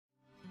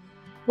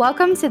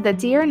Welcome to the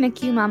Dear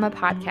NICU Mama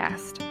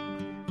podcast.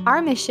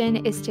 Our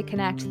mission is to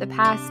connect the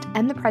past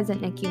and the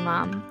present NICU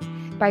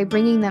mom by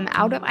bringing them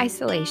out of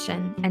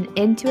isolation and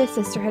into a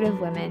sisterhood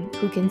of women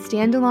who can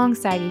stand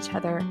alongside each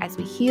other as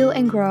we heal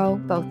and grow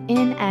both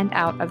in and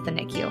out of the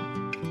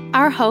NICU.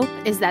 Our hope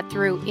is that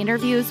through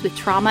interviews with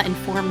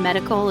trauma-informed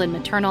medical and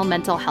maternal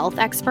mental health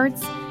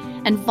experts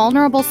and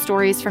vulnerable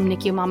stories from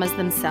NICU mamas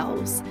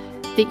themselves,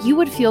 that you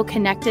would feel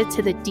connected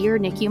to the Dear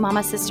NICU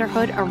Mama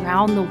sisterhood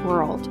around the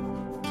world.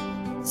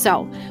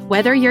 So,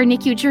 whether your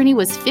NICU journey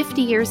was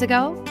 50 years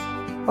ago,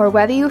 or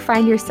whether you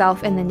find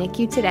yourself in the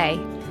NICU today,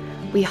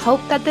 we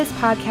hope that this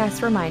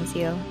podcast reminds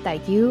you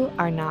that you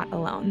are not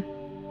alone.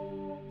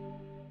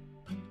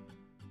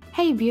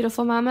 Hey,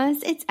 beautiful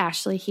mamas, it's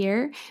Ashley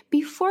here.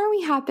 Before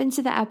we hop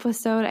into the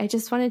episode, I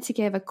just wanted to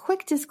give a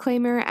quick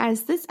disclaimer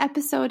as this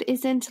episode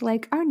isn't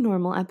like our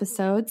normal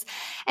episodes,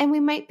 and we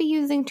might be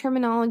using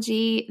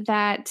terminology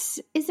that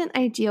isn't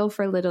ideal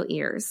for little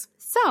ears.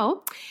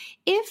 So,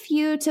 if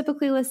you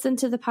typically listen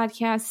to the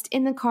podcast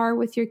in the car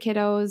with your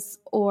kiddos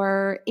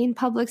or in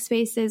public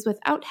spaces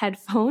without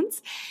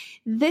headphones,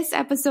 this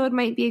episode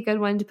might be a good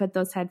one to put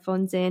those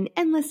headphones in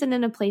and listen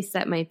in a place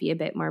that might be a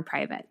bit more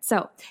private.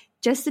 So,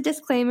 just a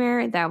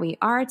disclaimer that we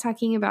are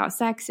talking about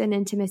sex and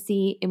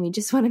intimacy, and we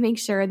just want to make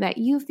sure that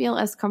you feel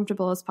as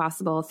comfortable as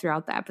possible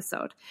throughout the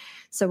episode.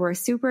 So we're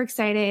super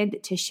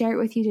excited to share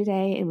it with you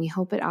today, and we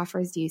hope it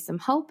offers you some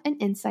hope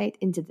and insight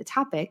into the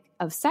topic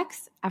of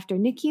sex after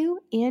NICU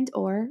and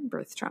or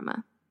birth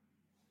trauma.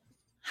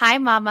 Hi,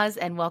 mamas,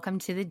 and welcome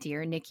to the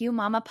Dear NICU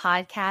Mama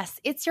podcast.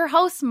 It's your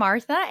host,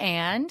 Martha,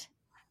 and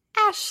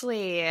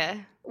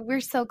Ashley.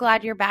 We're so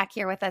glad you're back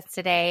here with us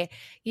today.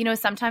 You know,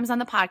 sometimes on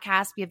the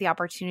podcast, we have the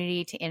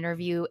opportunity to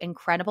interview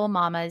incredible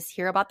mamas,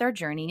 hear about their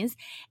journeys,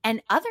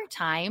 and other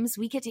times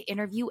we get to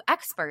interview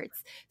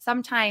experts.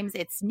 Sometimes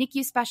it's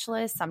NICU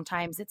specialists,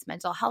 sometimes it's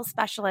mental health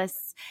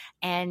specialists,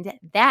 and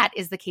that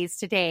is the case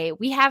today.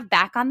 We have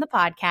back on the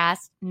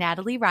podcast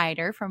Natalie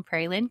Ryder from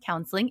Prairieland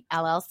Counseling,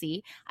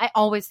 LLC. I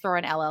always throw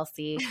an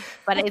LLC,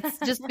 but it's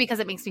just because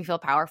it makes me feel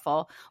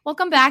powerful.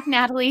 Welcome back,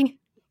 Natalie.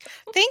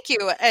 Thank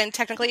you. And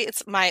technically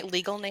it's my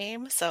legal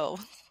name, so.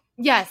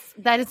 Yes,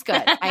 that is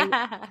good.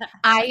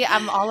 I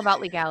am all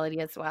about legality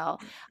as well.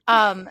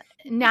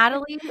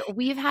 Natalie,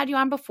 we've had you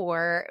on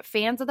before.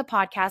 Fans of the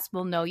podcast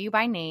will know you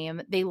by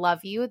name. They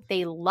love you.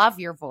 They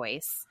love your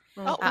voice.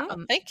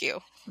 Oh, thank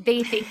you.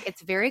 They think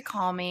it's very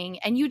calming,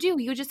 and you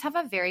do. You just have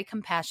a very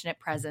compassionate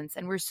presence,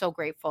 and we're so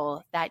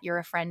grateful that you're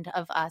a friend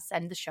of us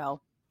and the show.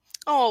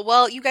 Oh,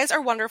 well, you guys are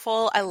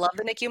wonderful. I love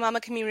the NICU Mama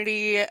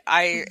community.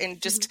 I am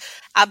just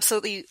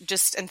absolutely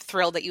just am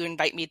thrilled that you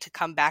invite me to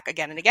come back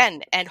again and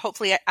again. And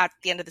hopefully at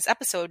the end of this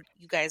episode,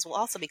 you guys will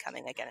also be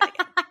coming again and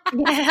again. I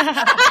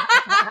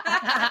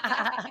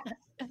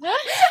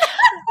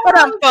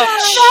love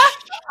that.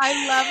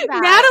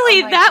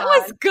 Natalie, that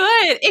was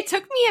good. It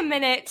took me a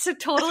minute to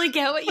totally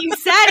get what you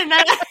said, and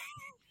that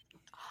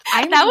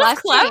was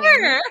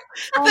clever.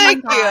 Oh,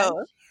 thank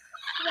you.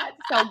 That's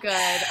so good.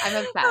 I'm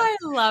obsessed. I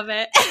love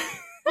it.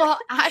 Well,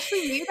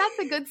 actually, maybe that's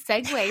a good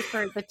segue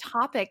for the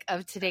topic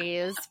of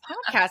today's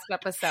podcast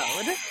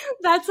episode.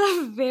 That's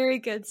a very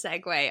good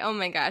segue. Oh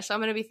my gosh, I'm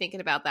going to be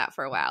thinking about that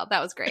for a while.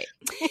 That was great.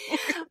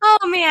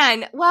 Oh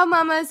man. Well,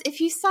 mamas, if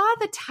you saw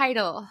the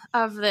title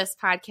of this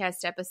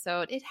podcast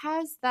episode, it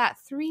has that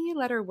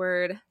 3-letter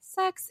word,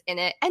 sex, in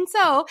it. And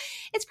so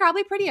it's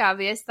probably pretty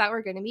obvious that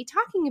we're going to be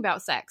talking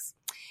about sex.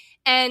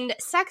 And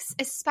sex,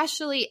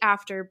 especially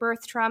after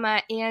birth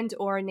trauma and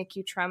or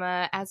NICU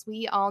trauma, as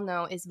we all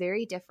know, is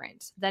very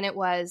different than it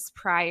was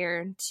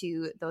prior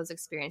to those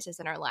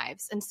experiences in our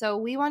lives. And so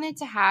we wanted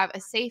to have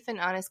a safe and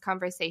honest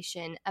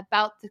conversation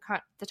about the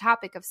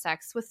topic of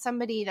sex with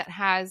somebody that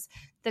has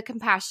the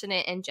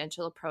compassionate and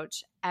gentle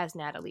approach as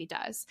Natalie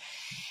does.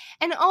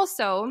 And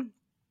also,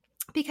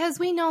 because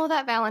we know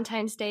that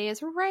Valentine's Day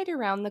is right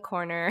around the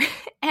corner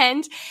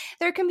and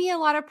there can be a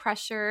lot of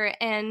pressure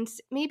and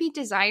maybe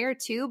desire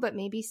too, but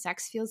maybe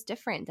sex feels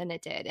different than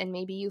it did. And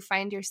maybe you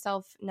find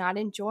yourself not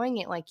enjoying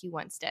it like you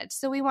once did.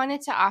 So we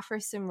wanted to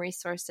offer some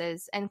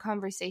resources and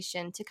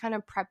conversation to kind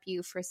of prep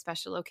you for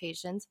special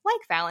occasions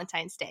like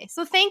Valentine's Day.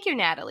 So thank you,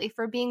 Natalie,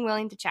 for being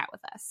willing to chat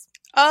with us.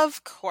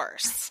 Of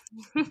course.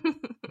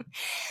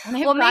 And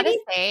I've got to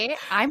say,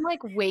 I'm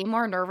like way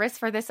more nervous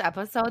for this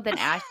episode than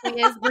Ashley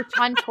is. We're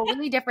on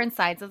totally different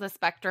sides of the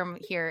spectrum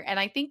here. And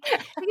I think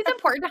it's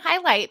important to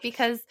highlight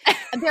because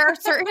there are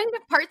certain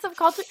parts of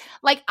culture,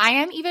 like I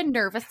am even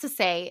nervous to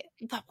say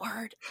the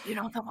word, you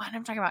know, the one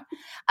I'm talking about.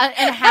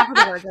 And half of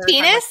the words are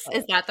penis?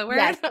 Is that the word?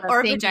 Yes,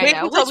 or vagina? Wait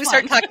until we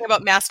start talking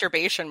about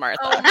masturbation,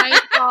 Martha. Oh my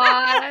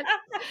God.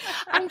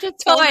 I'm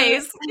just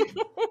toys.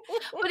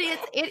 But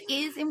it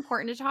is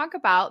important to talk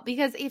about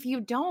because if you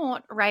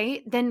don't,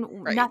 right, then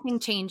nothing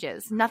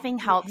changes. Nothing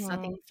helps.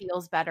 Nothing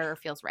feels better or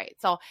feels right.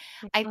 So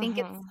I think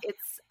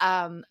it's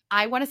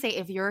I want to say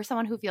if you're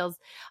someone who feels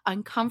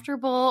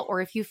uncomfortable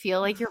or if you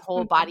feel like your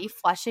whole body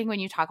flushing when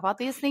you talk about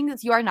these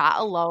things, you are not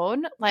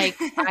alone. Like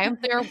I am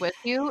there with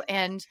you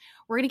and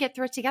we're going to get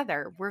through it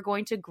together. We're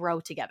going to grow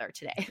together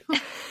today.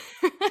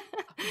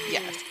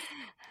 Yes.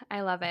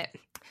 I love it.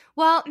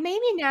 Well,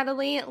 maybe,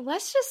 Natalie,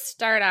 let's just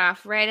start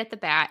off right at the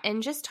bat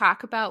and just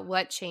talk about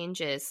what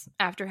changes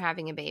after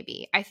having a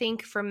baby. I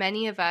think for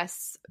many of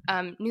us,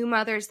 new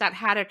mothers that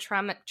had a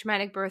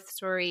traumatic birth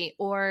story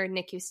or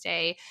NICU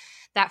stay,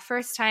 that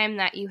first time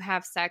that you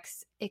have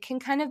sex, it can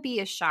kind of be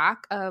a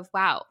shock of,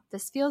 wow,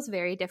 this feels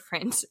very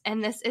different.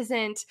 And this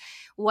isn't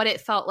what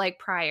it felt like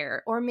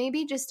prior. Or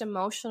maybe just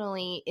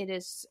emotionally, it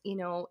is,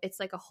 it's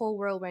like a whole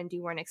whirlwind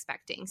you weren't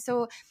expecting.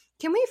 So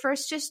can we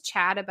first just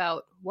chat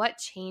about what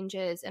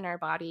changes in our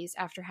bodies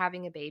after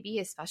having a baby,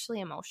 especially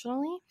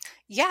emotionally?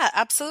 Yeah,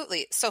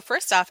 absolutely. So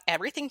first off,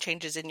 everything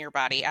changes in your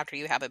body after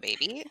you have a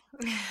baby.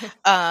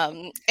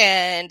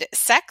 And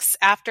sex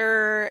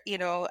after,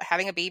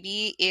 having a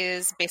baby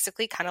is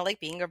basically kind of like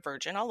being a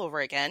virgin all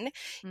over again,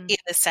 in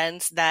the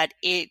sense that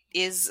it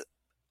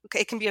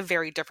can be a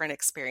very different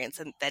experience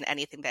than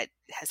anything that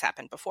has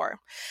happened before.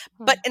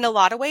 But in a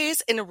lot of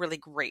ways, in a really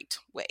great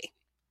way.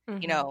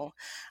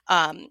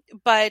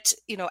 But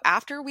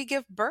after we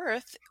give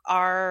birth,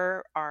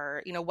 our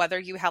whether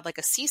you have like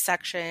a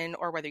C-section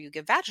or whether you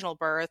give vaginal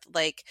birth,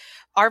 like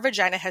our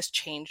vagina has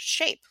changed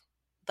shape.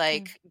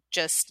 Like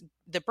just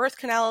the birth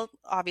canal,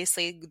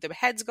 obviously the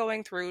head's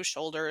going through,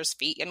 shoulders,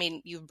 feet. I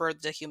mean, you've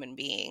birthed a human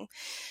being.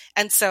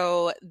 And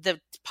so the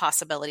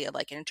possibility of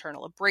like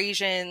internal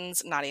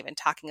abrasions, not even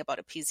talking about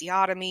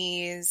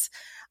episiotomies,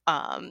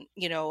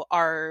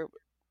 our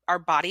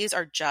bodies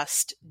are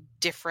just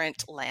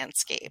different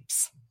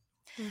landscapes.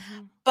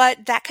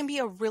 But that can be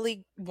a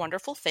really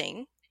wonderful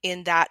thing,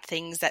 in that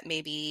things that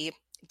maybe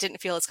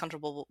didn't feel as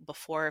comfortable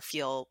before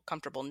feel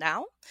comfortable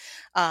now.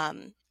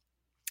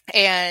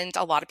 And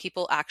a lot of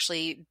people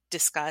actually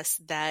discuss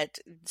that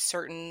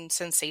certain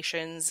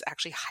sensations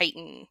actually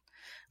heighten,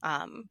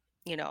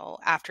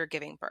 after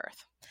giving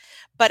birth.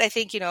 But I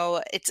think,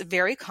 it's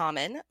very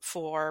common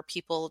for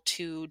people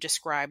to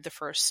describe the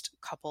first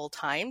couple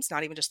times,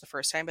 not even just the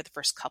first time, but the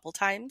first couple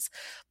times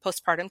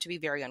postpartum, to be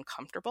very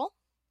uncomfortable.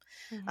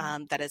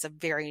 That is a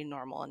very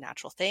normal and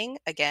natural thing.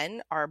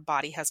 Again, our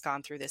body has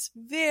gone through this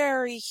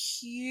very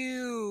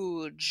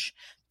huge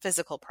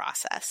physical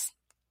process.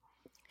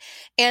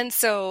 And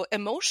so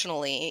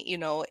emotionally,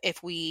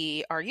 if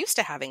we are used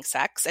to having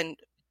sex, and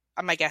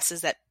my guess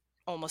is that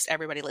almost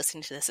everybody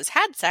listening to this has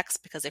had sex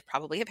because they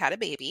probably have had a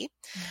baby.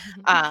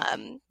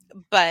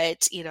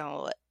 But,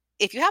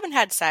 if you haven't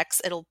had sex,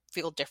 it'll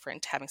feel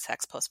different having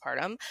sex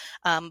postpartum.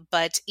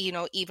 But,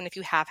 even if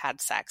you have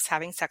had sex,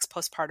 having sex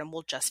postpartum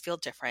will just feel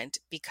different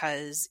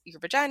because your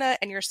vagina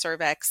and your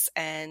cervix,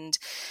 and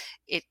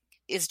it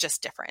is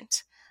just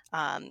different.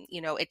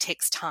 It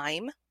takes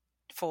time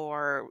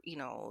for,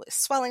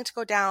 swelling to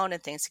go down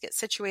and things to get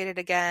situated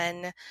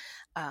again.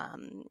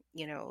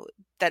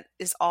 That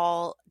is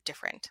all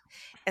different.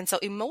 And so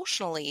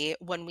emotionally,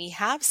 when we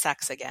have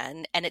sex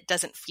again and it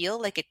doesn't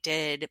feel like it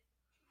did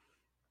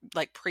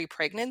like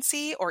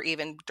pre-pregnancy or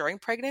even during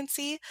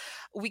pregnancy,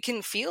 we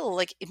can feel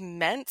like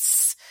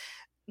immense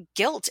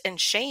guilt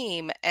and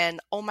shame and,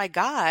 oh my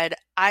God,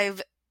 can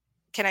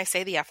I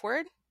say the F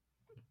word?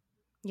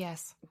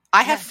 Yes.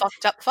 I have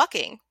fucked up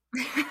fucking.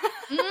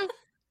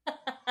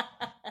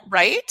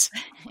 Right?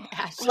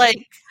 Ashley.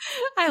 Like,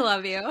 I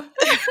love you.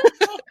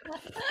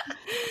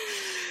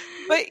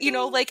 But,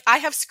 like I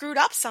have screwed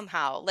up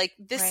somehow. Like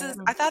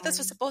I thought this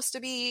was supposed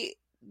to be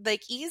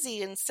like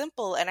easy and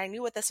simple, and I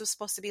knew what this was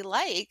supposed to be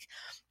like.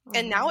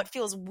 And now it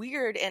feels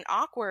weird and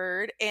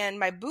awkward, and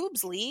my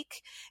boobs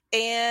leak.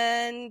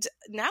 And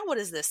now what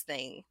is this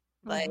thing?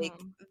 Like,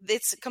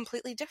 it's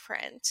completely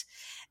different.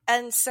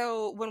 And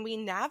so when we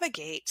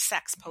navigate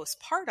sex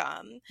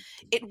postpartum,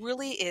 it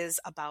really is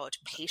about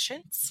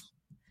patience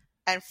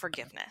and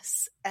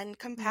forgiveness and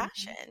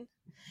compassion,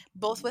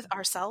 both with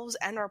ourselves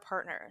and our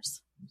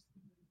partners.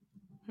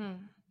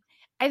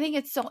 I think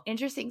it's so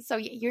interesting. So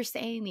you're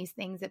saying these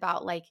things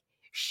about like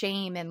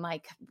shame and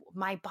like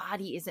my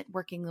body isn't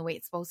working the way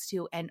it's supposed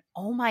to. And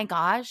oh my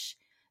gosh,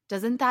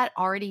 doesn't that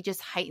already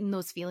just heighten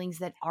those feelings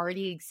that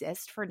already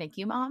exist for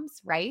NICU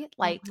moms, right?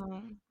 Like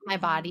my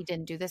body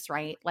didn't do this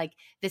right. Like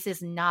this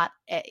is not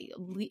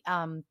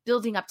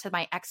building up to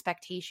my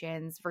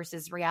expectations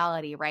versus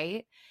reality,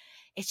 right?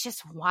 It's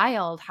just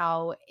wild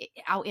how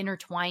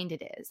intertwined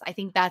it is. I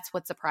think that's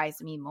what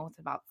surprised me most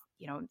about,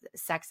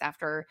 sex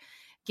after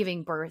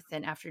giving birth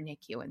and after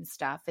NICU and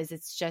stuff, is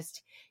it's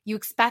just, you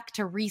expect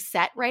to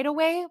reset right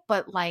away,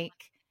 but like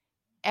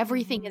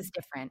everything is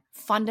different,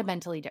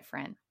 fundamentally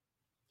different.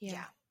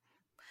 Yeah.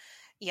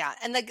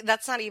 And like,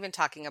 that's not even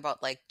talking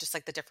about like, just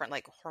like the different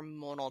like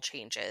hormonal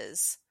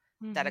changes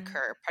that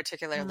occur,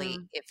 particularly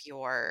if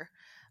you're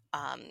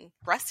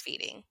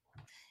breastfeeding.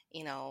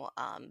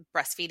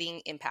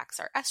 Breastfeeding impacts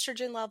our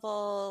estrogen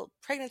level,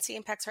 pregnancy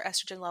impacts our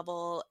estrogen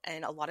level,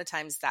 and a lot of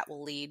times that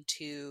will lead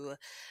to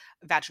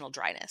vaginal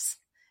dryness,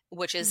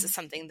 which is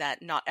something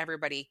that not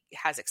everybody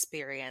has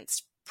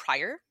experienced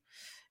prior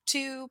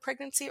to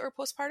pregnancy or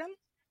postpartum.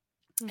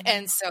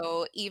 And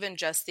so even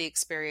just the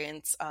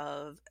experience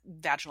of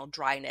vaginal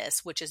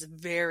dryness, which is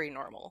very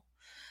normal,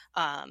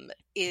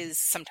 is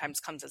sometimes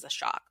comes as a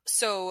shock.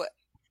 So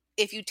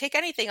if you take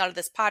anything out of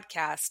this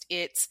podcast,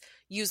 it's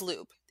use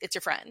lube. It's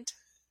your friend.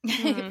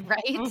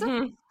 Right?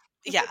 Mm-hmm.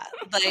 Yeah.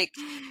 Like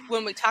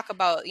when we talk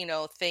about,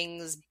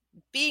 things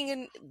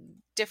being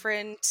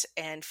different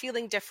and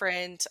feeling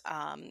different,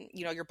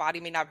 your body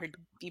may not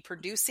be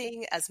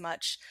producing as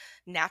much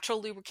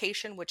natural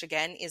lubrication, which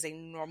again is a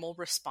normal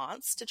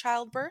response to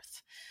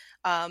childbirth.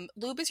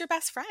 Lube is your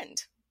best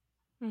friend.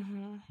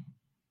 Mm-hmm.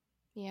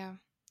 Yeah.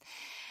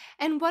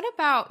 And what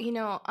about,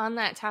 on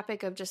that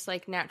topic of just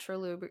like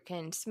natural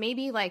lubricants,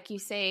 maybe like you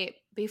say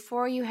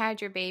before you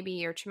had your baby,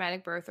 your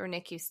traumatic birth or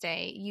NICU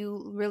stay,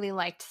 you really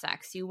liked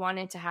sex. You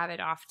wanted to have it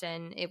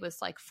often. It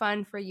was like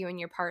fun for you and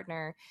your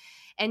partner.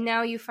 And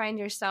now you find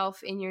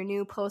yourself in your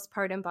new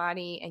postpartum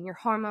body and your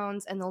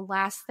hormones, and the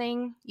last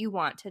thing you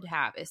want to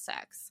have is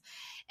sex.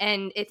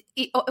 And it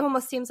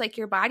almost seems like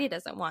your body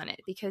doesn't want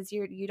it because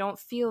you don't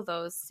feel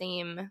those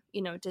same,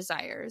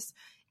 desires.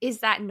 Is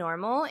that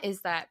normal?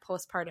 Is that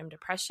postpartum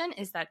depression?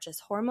 Is that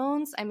just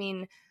hormones? I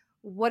mean,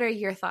 what are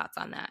your thoughts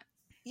on that?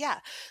 Yeah.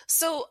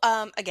 So,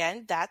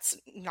 again, that's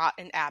not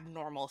an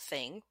abnormal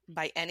thing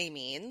by any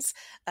means.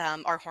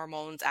 Our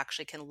hormones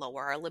actually can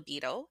lower our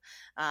libido.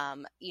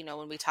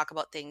 When we talk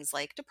about things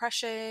like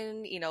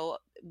depression,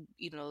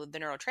 the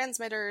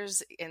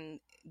neurotransmitters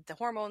in the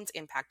hormones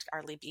impact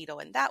our libido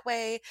in that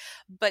way.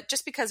 But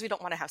just because we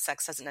don't want to have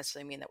sex doesn't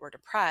necessarily mean that we're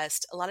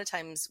depressed. A lot of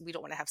times we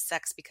don't want to have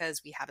sex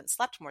because we haven't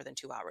slept more than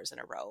 2 hours in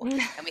a row and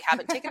we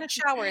haven't taken a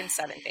shower in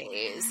 7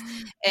 days.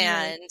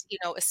 And,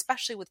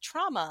 especially with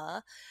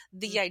trauma,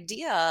 the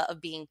idea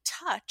of being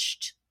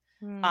touched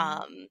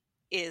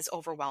is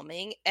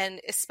overwhelming.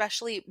 And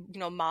especially,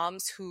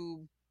 moms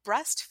who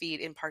breastfeed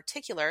in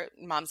particular,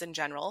 moms in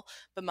general,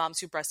 but moms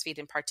who breastfeed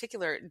in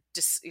particular,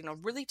 just,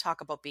 really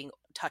talk about being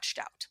touched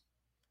out.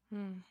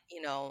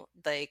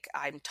 Like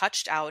I'm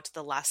touched out.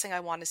 The last thing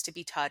I want is to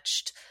be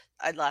touched.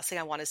 The last thing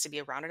I want is to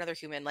be around another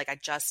human. Like I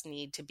just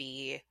need to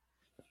be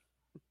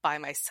by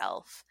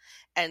myself.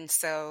 And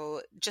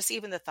so just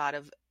even the thought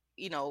of,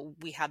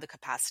 we have the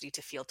capacity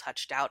to feel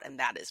touched out, and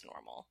that is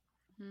normal.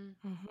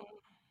 Mm-hmm.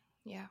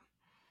 Yeah.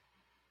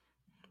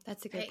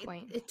 That's a good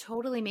point. It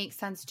totally makes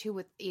sense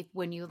too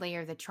when you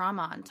layer the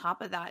trauma on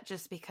top of that,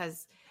 just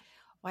because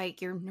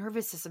like your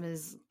nervous system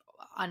is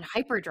on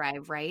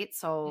hyperdrive, right?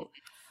 So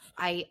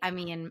I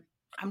mean,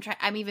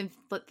 I'm even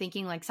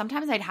thinking like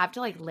sometimes I'd have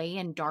to like lay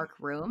in dark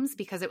rooms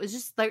because it was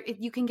just like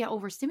you can get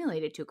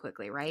overstimulated too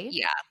quickly, right?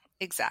 Yeah,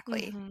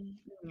 exactly.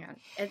 Mm-hmm. Yeah.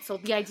 And so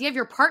the idea of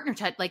your partner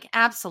to like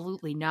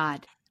absolutely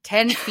not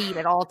 10 feet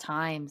at all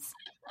times.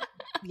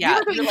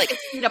 Yeah, you're like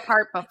 6 feet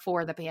apart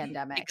before the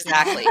pandemic.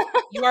 Exactly.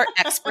 You are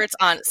experts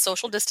on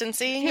social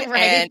distancing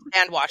Right.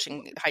 and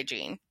washing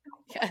hygiene.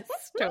 Yes,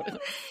 totally.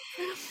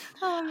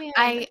 Oh man,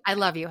 I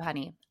love you,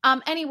 honey.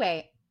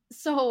 Anyway,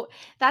 so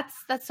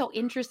that's so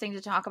interesting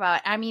to talk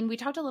about. I mean, we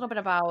talked a little bit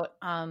about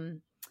the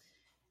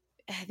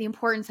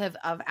importance of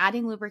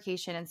adding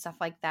lubrication and stuff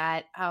like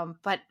that.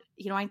 But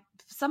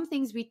some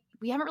things we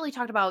haven't really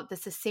talked about the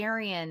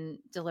cesarean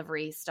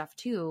delivery stuff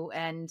too.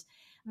 And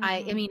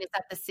I mean,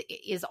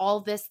 is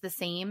all this the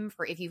same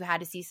for if you've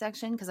had a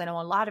C-section? Because I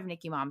know a lot of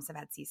NICU moms have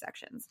had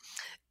C-sections.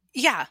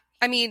 Yeah.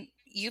 I mean,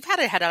 you've had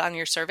a head out on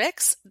your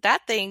cervix.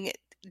 That thing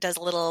does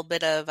a little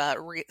bit of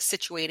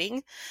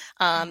situating.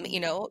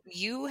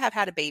 You have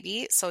had a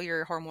baby, so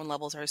your hormone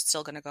levels are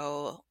still going to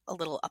go a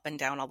little up and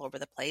down all over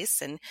the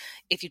place. And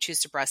if you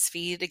choose to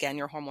breastfeed, again,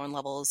 your hormone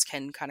levels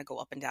can kind of go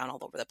up and down all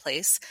over the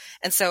place.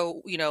 And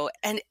so,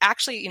 and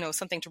actually,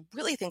 something to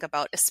really think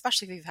about,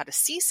 especially if you've had a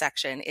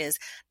C-section, is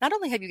not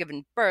only have you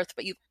given birth,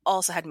 but you've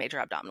also had major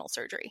abdominal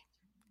surgery.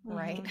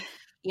 Right.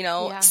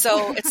 Yeah.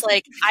 So it's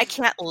like, I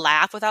can't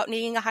laugh without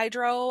needing a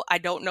hydro. I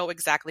don't know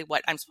exactly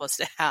what I'm supposed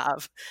to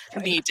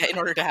need in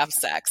order to have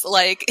sex.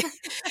 Like,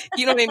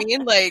 you know what I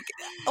mean? Like,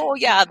 oh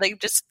yeah, they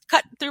just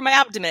cut through my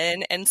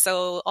abdomen. And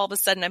so all of a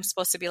sudden I'm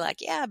supposed to be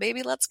like, yeah,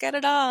 baby, let's get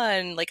it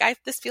on. Like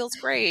this feels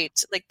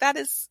great. Like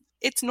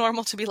it's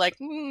normal to be like,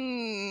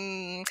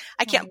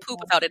 I can't poop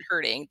without it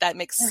hurting. I'm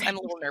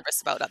a little nervous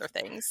about other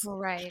things.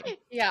 Right.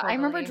 Yeah. Totally. I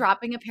remember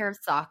dropping a pair of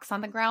socks on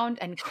the ground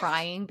and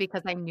crying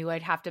because I knew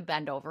I'd have to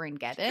bend over and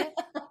get it.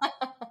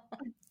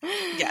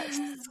 Yes.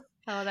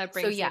 Oh, that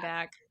brings me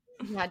back.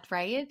 Yeah.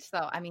 Right. So,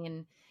 I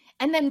mean,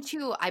 and then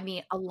too, I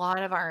mean, a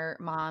lot of our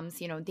moms,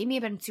 they may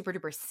have been super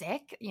duper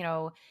sick,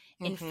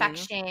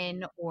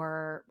 infection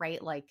or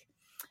like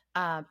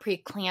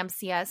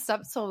preeclampsia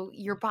stuff. So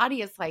your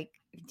body is like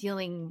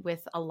dealing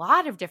with a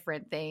lot of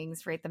different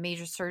things, right? The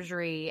major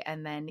surgery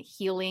and then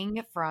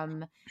healing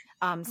from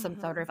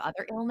some sort of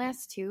other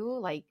illness too.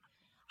 Like,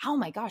 oh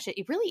my gosh,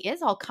 it really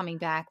is all coming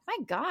back. My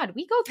God,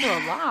 we go through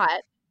a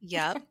lot.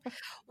 Yep.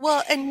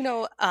 Well,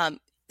 and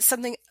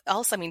something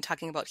else, I mean,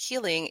 talking about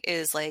healing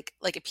is like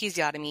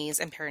episiotomies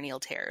and perineal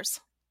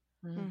tears.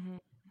 Mm-hmm.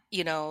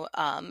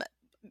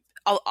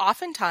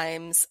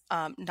 Oftentimes,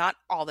 not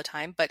all the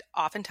time, but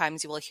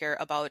oftentimes you will hear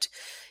about,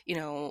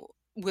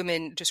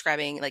 women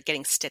describing like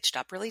getting stitched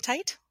up really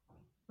tight.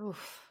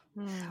 Oof.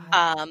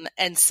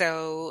 And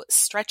so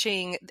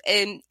stretching,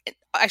 and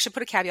I should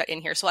put a caveat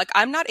in here. So like,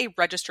 I'm not a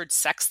registered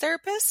sex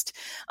therapist.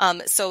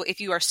 So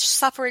if you are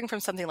suffering from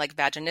something like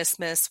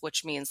vaginismus,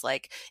 which means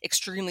like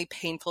extremely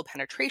painful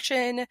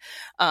penetration,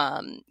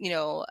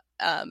 there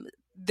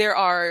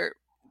are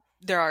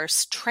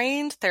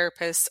trained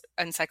therapists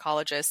and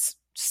psychologists,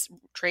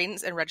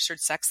 trained and registered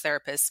sex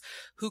therapists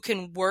who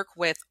can work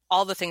with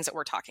all the things that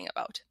we're talking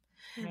about.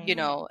 Right.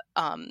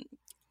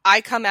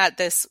 I come at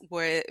this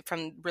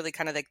from really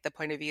kind of like the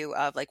point of view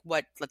of like,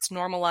 let's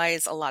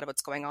normalize a lot of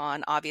what's going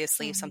on.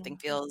 Obviously, if something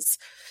feels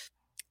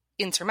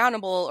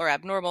insurmountable or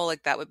abnormal,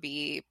 like that would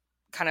be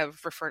kind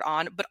of referred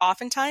on. But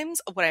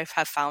oftentimes what I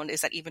have found is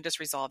that even just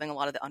resolving a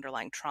lot of the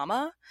underlying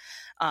trauma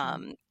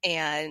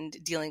and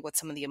dealing with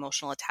some of the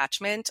emotional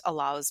attachment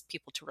allows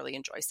people to really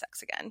enjoy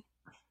sex again.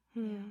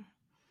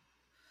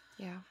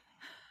 Yeah.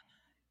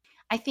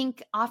 I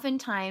think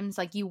oftentimes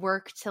like you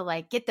work to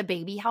like get the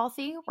baby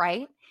healthy,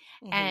 right?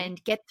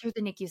 And get through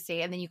the NICU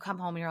stay, and then you come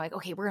home and you're like,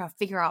 okay, we're going to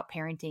figure out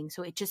parenting.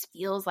 So it just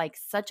feels like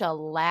such a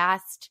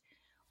last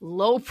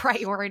low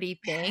priority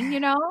thing,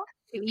 to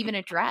even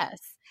address.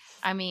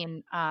 I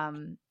mean,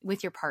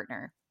 with your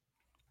partner.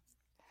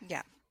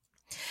 Yeah.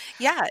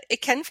 Yeah,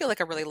 it can feel like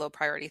a really low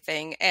priority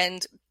thing.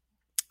 And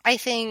I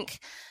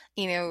think,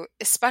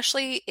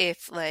 especially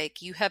if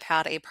like you have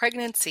had a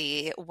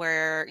pregnancy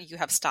where you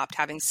have stopped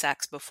having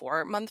sex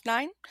before month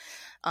 9,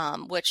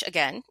 which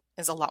again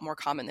is a lot more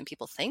common than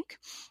people think.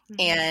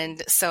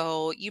 And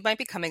so you might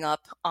be coming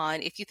up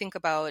on, if you think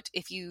about,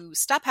 if you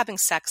stop having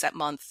sex at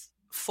month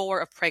 4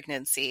 of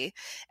pregnancy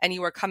and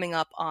you are coming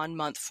up on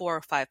month 4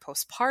 or 5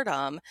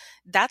 postpartum,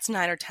 that's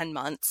 9 or 10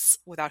 months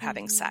without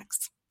having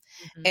sex.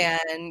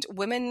 And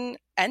women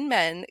and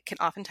men can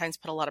oftentimes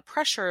put a lot of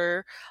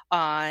pressure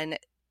on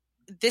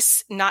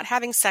this. Not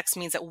having sex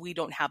means that we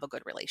don't have a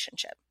good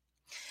relationship.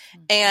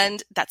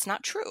 And that's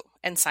not true.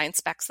 And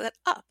science backs that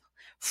up.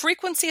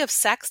 Frequency of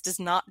sex does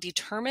not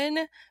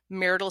determine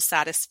marital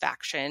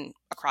satisfaction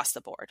across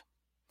the board.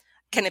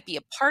 Can it be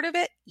a part of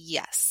it?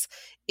 Yes.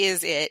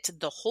 Is it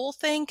the whole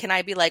thing? Can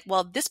I be like,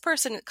 well, this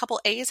person, couple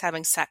A is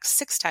having sex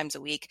 6 times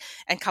a week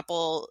and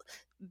couple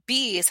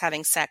B is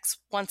having sex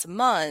once a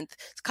month,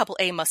 couple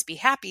A must be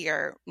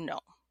happier? No.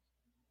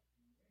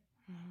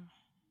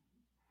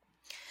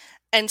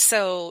 And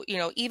so,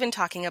 even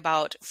talking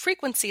about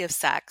frequency of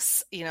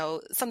sex,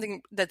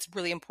 something that's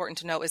really important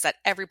to know is that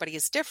everybody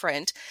is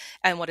different,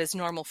 and what is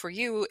normal for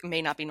you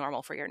may not be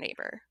normal for your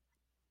neighbor.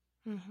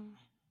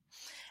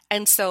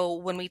 And so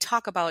when we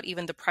talk about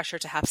even the pressure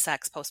to have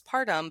sex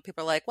postpartum,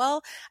 people are like,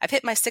 well, I've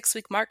hit my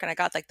 6-week mark and I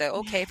got like the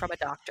okay from a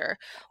doctor.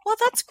 Well,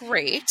 that's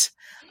great.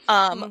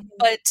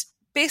 But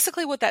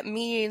basically what that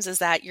means is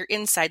that your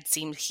inside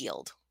seemed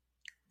healed.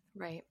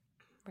 Right.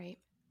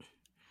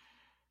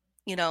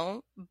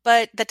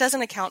 But that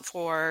doesn't account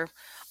for,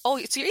 so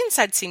your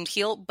inside seemed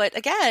healed. But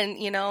again,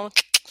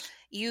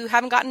 you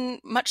haven't gotten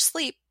much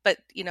sleep, but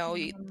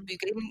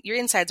your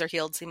insides are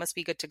healed, so you must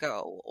be good to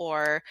go.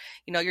 Or,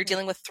 you're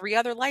dealing with 3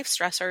 other life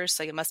stressors,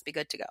 so you must be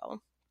good to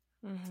go.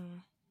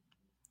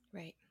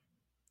 Right.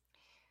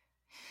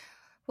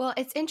 Well,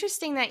 it's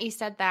interesting that you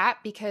said that,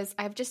 because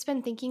I've just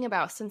been thinking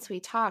about, since we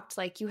talked,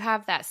 like you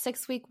have that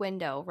 6-week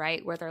window,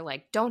 right? Where they're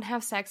like, don't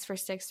have sex for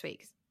 6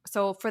 weeks.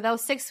 So for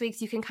those 6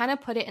 weeks, you can kind of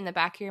put it in the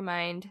back of your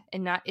mind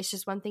and it's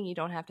just one thing you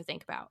don't have to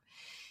think about.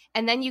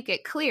 And then you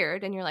get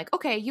cleared and you're like,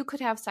 okay, you could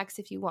have sex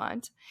if you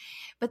want.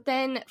 But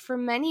then for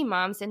many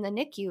moms in the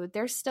NICU,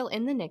 they're still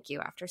in the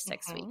NICU after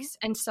 6 weeks.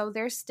 And so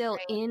they're still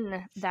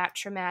in that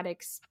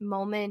traumatic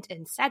moment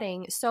and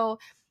setting. So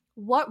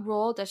what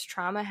role does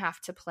trauma have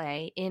to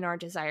play in our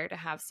desire to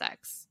have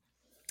sex?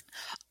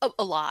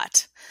 A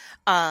lot.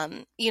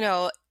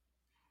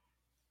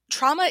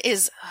 Trauma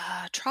is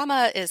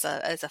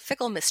a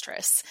fickle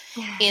mistress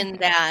in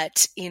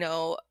that,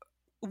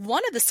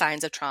 one of the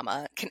signs of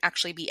trauma can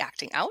actually be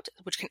acting out,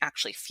 which can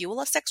actually fuel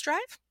a sex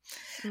drive.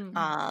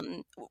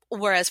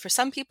 Whereas for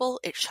some people,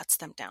 it shuts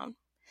them down.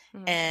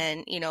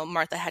 And,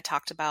 Martha had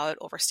talked about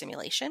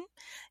overstimulation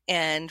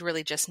and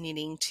really just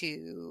needing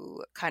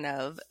to kind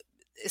of,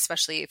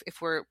 especially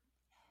if we're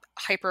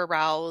hyper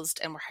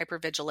aroused and we're hyper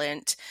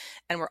vigilant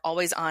and we're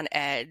always on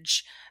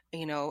edge,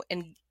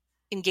 and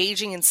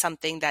engaging in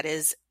something that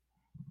is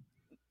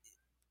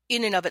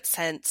in and of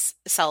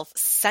itself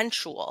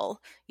sensual,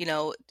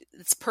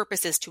 its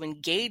purpose is to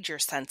engage your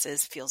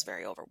senses, feels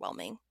very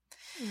overwhelming.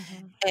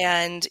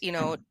 And,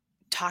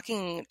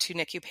 talking to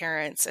NICU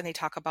parents, and they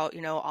talk about,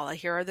 all I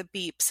hear are the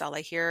beeps, all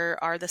I hear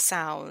are the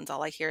sounds,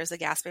 all I hear is the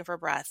gasping for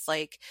breath,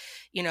 like,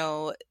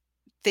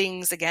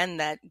 things again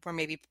that were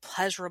maybe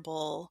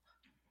pleasurable,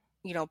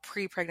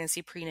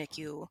 pre-pregnancy,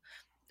 pre-NICU,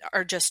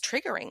 are just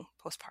triggering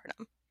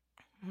postpartum.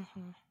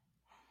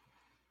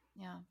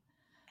 Yeah.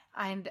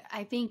 And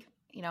I think,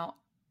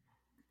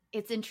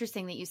 it's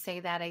interesting that you say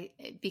that,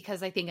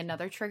 because I think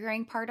another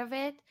triggering part of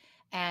it,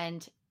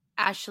 and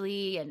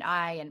Ashley and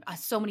I and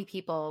so many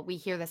people, we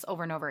hear this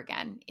over and over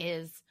again,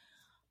 is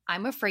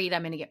I'm afraid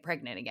I'm going to get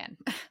pregnant again.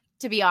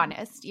 To be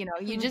honest,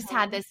 you just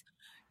had this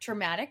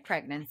traumatic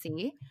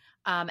pregnancy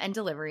and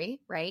delivery,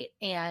 right?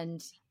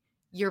 And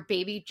your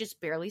baby just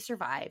barely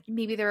survived.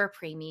 Maybe they're a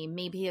preemie.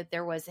 Maybe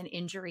there was an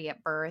injury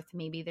at birth.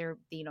 Maybe they're,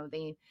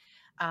 they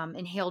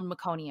inhaled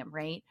meconium,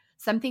 right?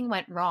 Something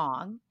went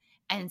wrong.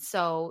 And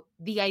so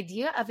the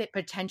idea of it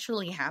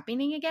potentially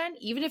happening again,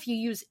 even if you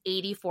use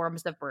 80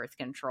 forms of birth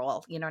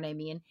control, you know what I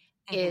mean,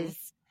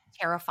 is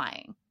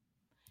terrifying.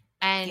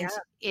 And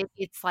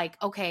it's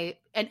like, okay.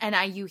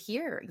 And you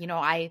hear,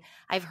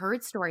 I've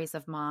heard stories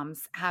of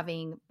moms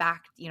having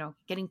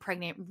getting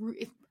pregnant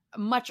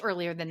much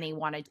earlier than they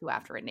wanted to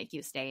after a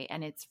NICU stay.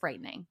 And it's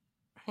frightening.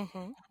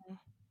 Mm-hmm.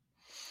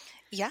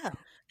 Yeah,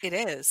 it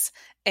is.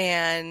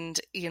 And,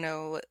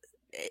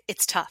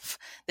 it's tough.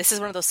 This is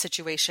one of those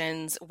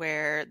situations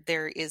where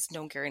there is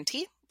no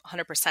guarantee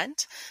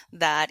 100%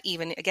 that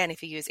even, again,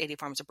 if you use 80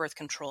 forms of birth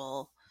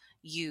control,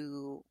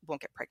 you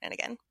won't get pregnant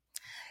again.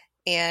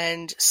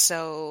 And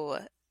so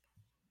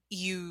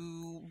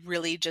you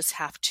really just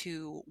have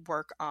to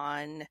work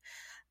on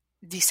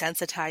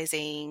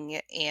desensitizing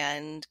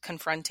and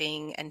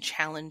confronting and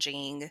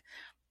challenging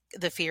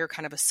the fear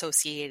kind of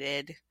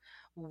associated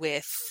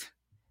with,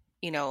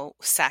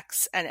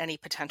 sex and any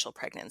potential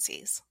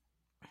pregnancies.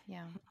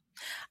 Yeah.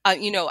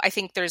 I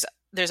think there's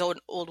an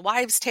old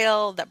wives'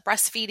 tale that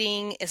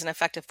breastfeeding is an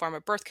effective form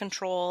of birth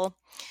control.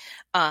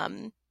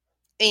 And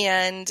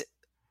it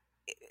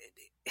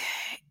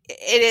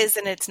is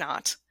and it's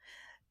not.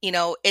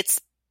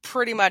 It's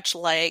pretty much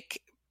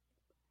like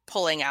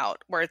pulling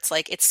out, where it's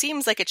like it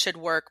seems like it should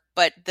work,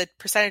 but the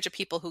percentage of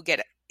people who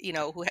get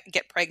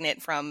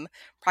pregnant from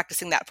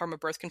practicing that form of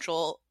birth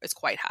control is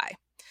quite high.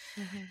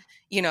 Mm-hmm.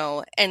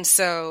 And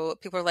so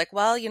people are like,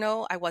 well,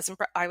 I was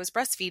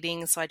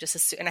breastfeeding, so I just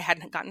assumed, and I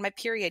hadn't gotten my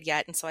period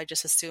yet, and so I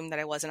just assumed that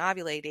I wasn't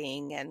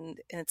ovulating, and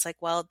it's like,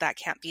 well, that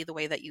can't be the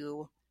way that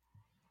you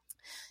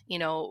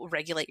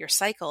regulate your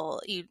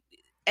cycle.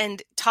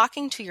 And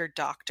talking to your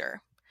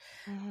doctor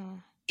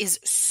is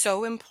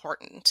so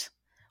important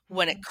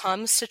when it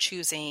comes to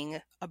choosing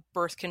a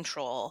birth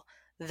control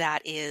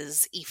that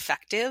is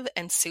effective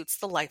and suits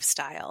the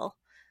lifestyle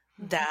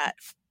that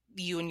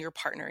you and your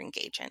partner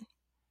engage in.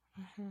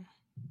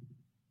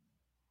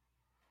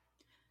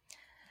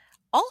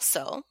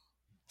 Also,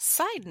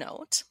 side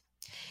note,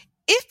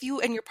 if you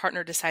and your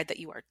partner decide that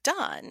you are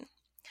done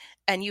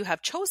and you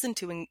have chosen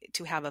to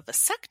have a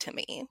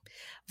vasectomies,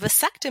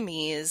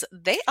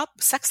 they up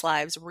sex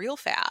lives real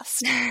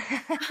fast.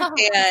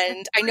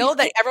 And I know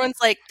that everyone's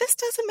like, this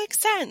doesn't make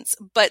sense,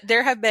 but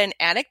there have been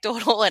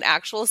anecdotal and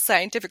actual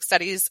scientific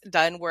studies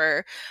done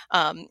where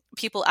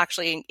people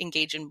actually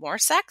engage in more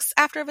sex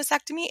after a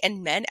vasectomy,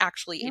 and men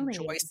actually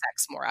enjoy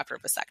sex more after a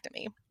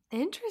vasectomy.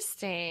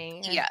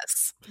 Interesting.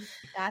 Yes.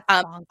 That's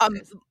a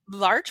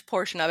large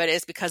portion of it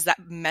is because that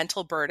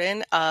mental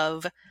burden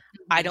of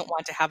I don't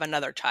want to have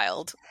another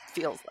child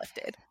feels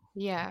lifted.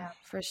 Yeah,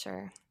 for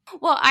sure.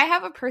 Well, I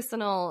have a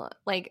personal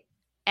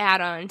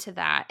add-on to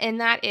that,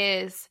 and that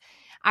is,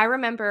 I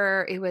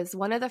remember it was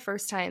one of the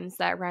first times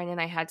that Ryan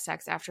and I had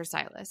sex after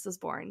Silas was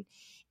born.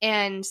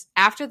 And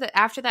after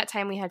that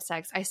time we had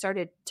sex, I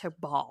started to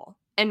bawl.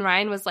 And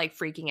Ryan was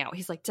freaking out.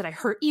 He's like, "Did I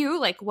hurt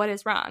you? What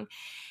is wrong?"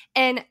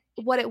 And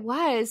what it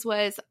was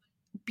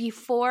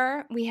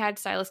before we had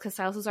Silas, because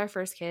Silas was our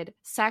first kid,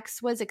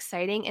 sex was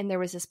exciting and there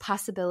was this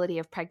possibility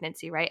of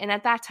pregnancy, right? And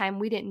at that time,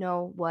 we didn't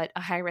know what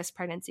a high-risk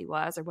pregnancy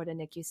was or what a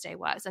NICU stay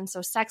was. And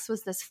so sex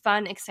was this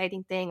fun,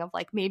 exciting thing of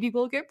maybe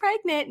we'll get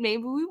pregnant,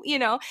 maybe we,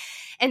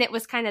 and it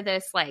was kind of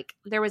this,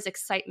 there was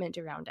excitement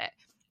around it.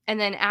 And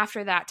then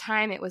after that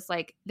time, it was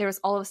there was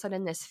all of a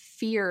sudden this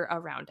fear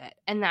around it.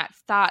 And that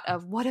thought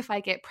of, what if I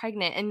get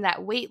pregnant? And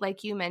that weight,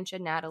 like you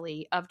mentioned,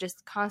 Natalie, of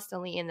just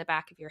constantly in the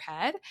back of your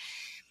head.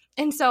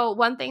 And so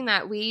one thing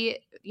that we,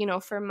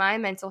 for my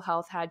mental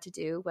health had to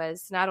do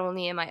was not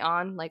only am I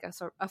on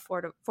a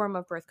form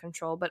of birth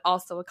control, but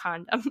also a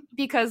condom,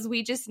 because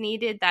we just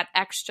needed that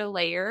extra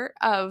layer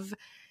of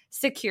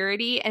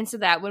security. And so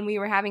that when we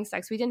were having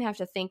sex, we didn't have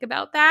to think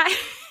about that.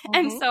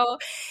 And so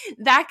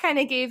that kind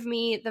of gave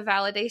me the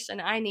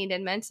validation I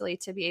needed mentally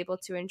to be able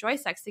to enjoy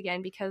sex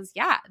again, because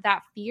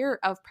that fear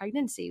of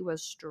pregnancy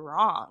was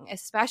strong,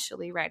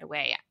 especially right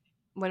away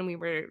when we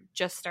were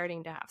just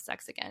starting to have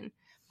sex again.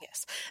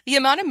 Yes. The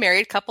amount of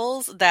married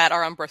couples that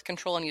are on birth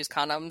control and use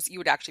condoms, you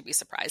would actually be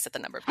surprised at the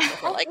number of people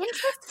who are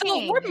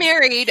so we're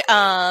married,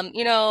 and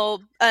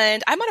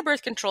I'm on a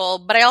birth control,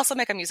 but I also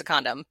make them use a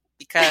condom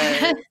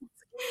because,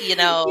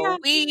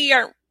 we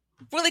aren't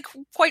really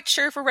quite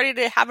sure if we're ready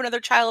to have another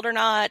child or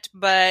not,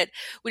 but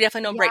we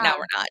definitely know right now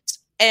we're not.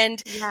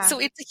 And so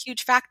it's a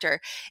huge factor.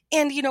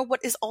 And, what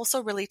is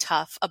also really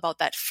tough about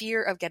that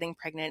fear of getting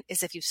pregnant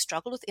is if you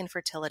struggled with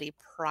infertility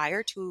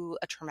prior to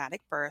a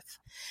traumatic birth,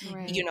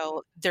 right.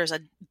 There's a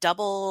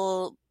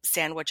double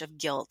sandwich of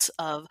guilt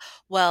of,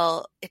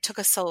 well, it took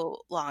us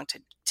so long to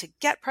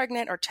get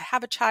pregnant or to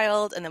have a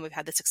child, and then we've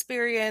had this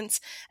experience,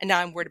 and now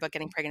I'm worried about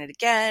getting pregnant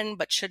again,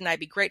 but shouldn't I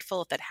be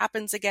grateful if that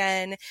happens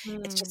again?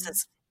 It's just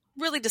this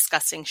really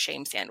disgusting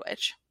shame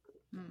sandwich.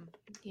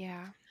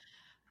 Yeah.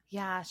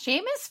 Yeah,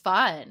 shame is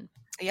fun.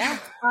 Yeah.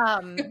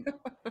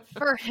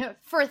 For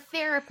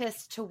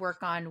therapists to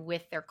work on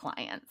with their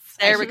clients.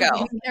 There we go.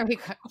 There we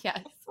go.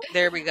 Yes.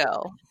 There we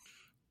go.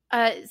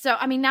 So,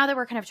 I mean, now that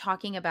we're kind of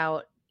talking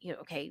about,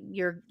 okay,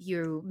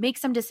 you make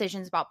some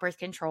decisions about birth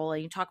control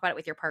and you talk about it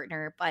with your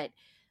partner, but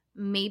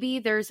maybe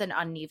there's an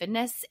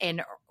unevenness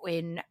in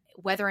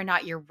whether or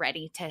not you're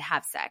ready to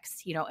have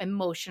sex,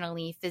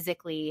 emotionally,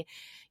 physically,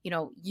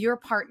 your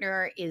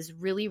partner is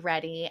really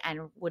ready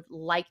and would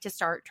like to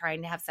start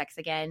trying to have sex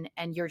again,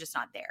 and you're just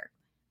not there.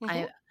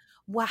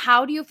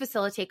 How do you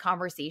facilitate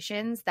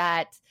conversations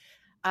that,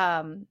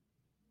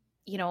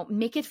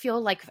 make it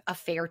feel like a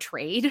fair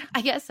trade,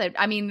 I guess?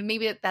 I mean,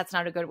 maybe that's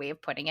not a good way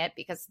of putting it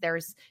because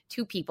there's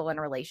two people in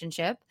a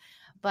relationship,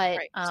 but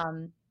right.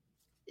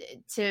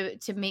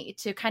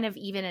 To kind of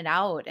even it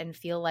out and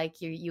feel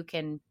like you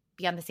can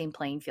be on the same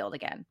playing field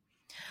again.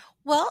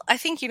 Well, I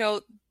think,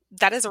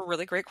 that is a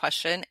really great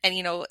question.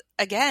 And,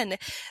 again,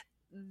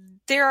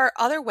 there are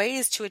other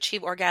ways to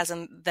achieve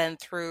orgasm than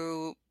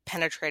through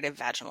penetrative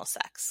vaginal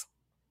sex.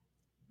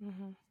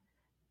 Mm-hmm.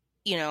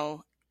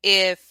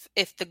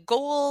 If the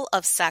goal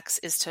of sex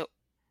is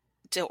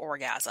to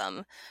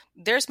orgasm,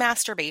 there's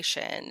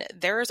masturbation,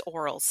 there's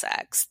oral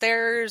sex,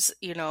 there's,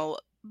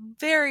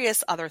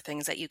 various other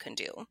things that you can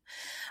do.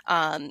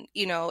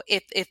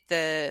 If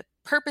the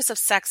purpose of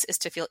sex is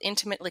to feel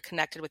intimately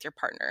connected with your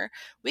partner,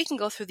 we can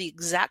go through the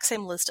exact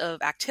same list of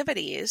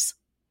activities,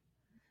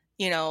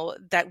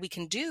 that we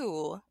can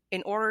do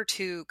in order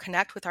to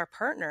connect with our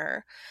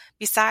partner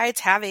besides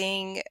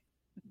having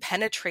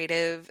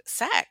penetrative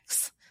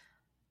sex.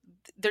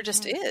 There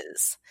just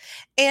is.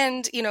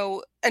 And,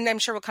 and I'm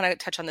sure we'll kind of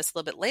touch on this a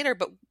little bit later,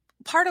 but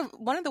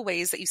one of the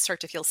ways that you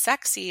start to feel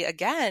sexy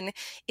again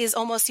is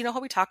almost, how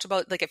we talked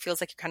about, like, it feels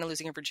like you're kind of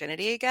losing your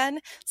virginity again.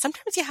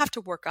 Sometimes you have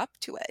to work up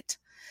to it.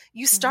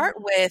 You start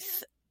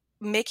with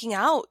making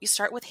out, you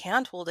start with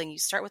hand holding, you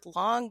start with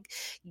long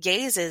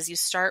gazes, you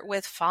start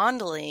with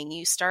fondling,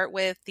 you start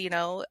with,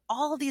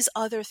 all of these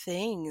other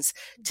things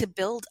to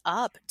build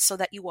up so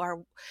that you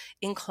are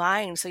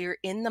inclined. So you're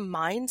in the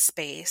mind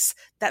space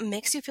that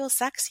makes you feel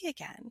sexy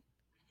again.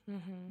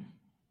 Mm-hmm.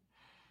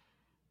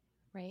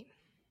 Right.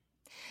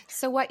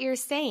 So what you're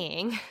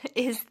saying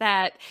is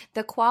that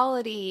the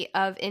quality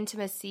of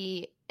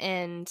intimacy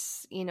and,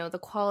 the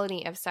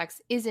quality of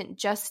sex isn't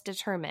just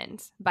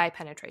determined by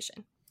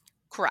penetration.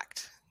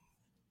 Correct.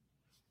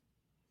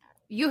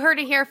 You heard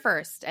it here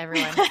first,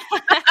 everyone.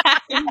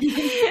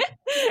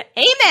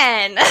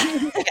 Amen.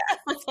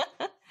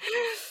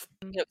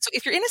 So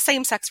if you're in a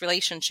same-sex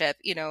relationship,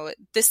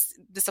 this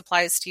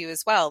applies to you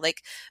as well.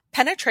 Like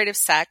penetrative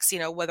sex,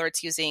 whether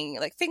it's using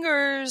like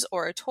fingers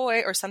or a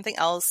toy or something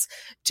else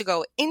to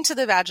go into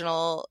the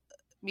vaginal,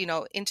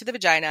 into the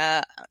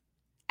vagina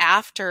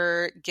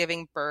after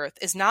giving birth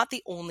is not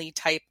the only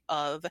type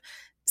of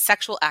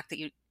sexual act that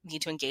you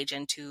need to engage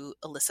in to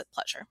elicit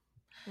pleasure.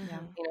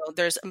 Mm-hmm.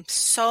 There's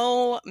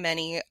so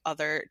many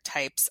other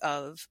types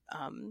of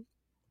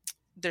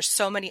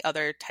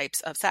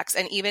sex.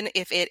 And even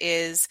if it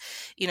is,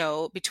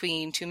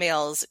 between two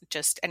males,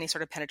 just any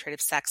sort of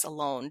penetrative sex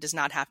alone does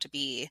not have to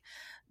be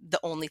the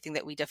only thing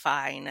that we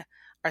define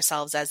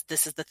ourselves as.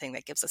 This is the thing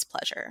that gives us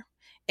pleasure.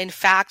 In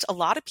fact, a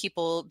lot of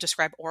people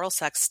describe oral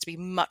sex to be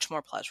much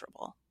more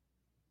pleasurable.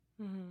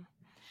 Mm-hmm.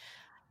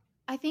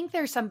 I think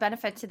there's some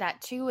benefit to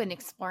that too in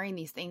exploring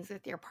these things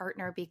with your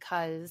partner,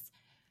 because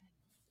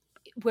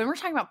when we're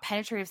talking about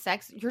penetrative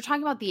sex, you're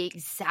talking about the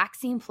exact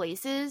same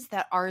places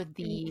that are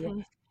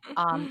the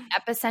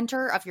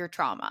epicenter of your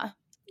trauma.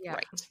 Yeah.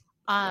 Right.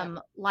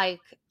 Like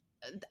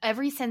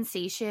every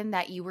sensation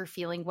that you were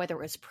feeling, whether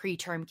it was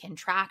preterm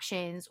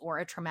contractions or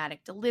a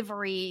traumatic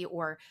delivery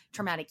or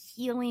traumatic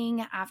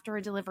healing after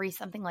a delivery,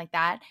 something like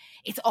that,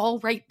 it's all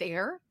right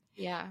there.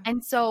 Yeah.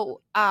 And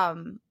so,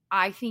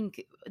 I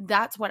think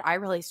that's what I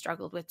really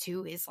struggled with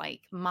too, is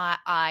like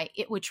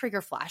it would trigger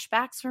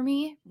flashbacks for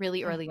me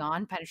really early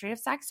on, penetrative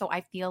sex. So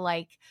I feel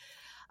like,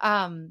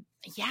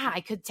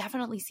 I could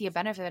definitely see a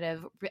benefit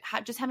of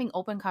just having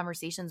open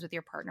conversations with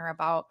your partner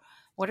about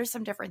what are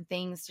some different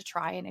things to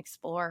try and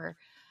explore.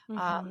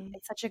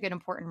 It's such a good,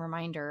 important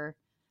reminder.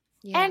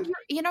 Yeah. And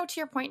to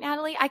your point,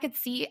 Natalie, I can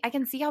see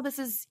how this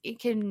is, it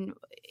can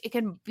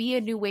be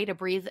a new way to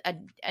breathe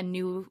a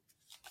new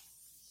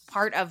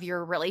part of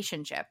your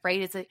relationship,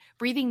 right? It's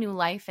breathing new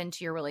life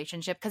into your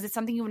relationship because it's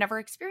something you've never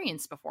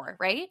experienced before,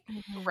 right?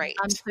 Right.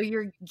 So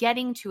you're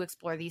getting to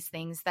explore these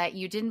things that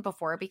you didn't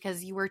before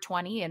because you were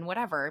 20 and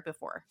whatever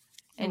before.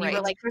 And you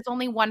were like, there's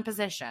only one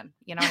position,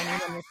 when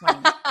you're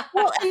 20.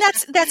 Well, and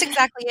that's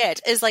exactly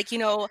it, is like,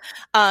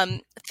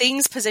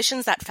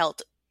 positions that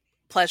felt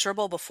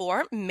pleasurable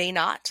before may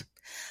not,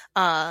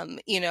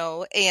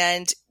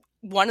 and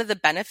one of the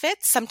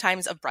benefits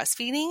sometimes of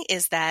breastfeeding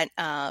is that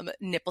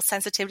nipple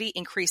sensitivity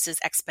increases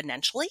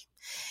exponentially.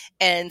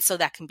 And so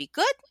that can be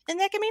good and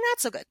that can be not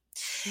so good.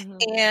 Mm-hmm.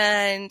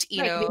 And,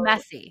 it can be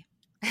messy.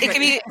 It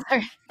can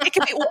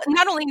be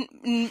not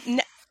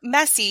only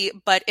messy,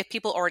 but if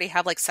people already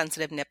have like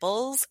sensitive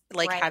nipples,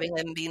 like Right. having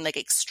them being like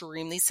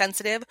extremely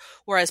sensitive,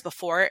 whereas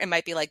before it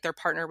might be like their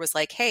partner was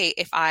like, hey,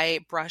 if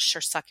I brush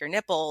or suck your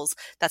nipples,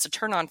 that's a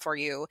turn on for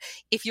you.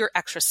 If you're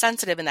extra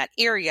sensitive in that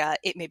area,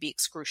 it may be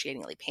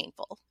excruciatingly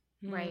painful.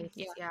 Right.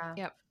 Yeah. Yeah.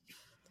 Yep.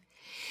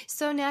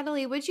 So,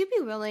 Natalie, would you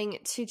be willing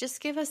to just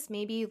give us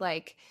maybe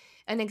like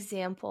an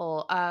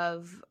example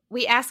of,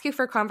 we ask you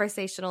for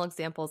conversational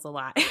examples a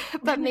lot,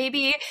 but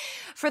maybe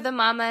for the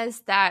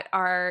mamas that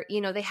are,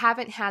 they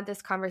haven't had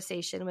this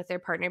conversation with their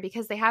partner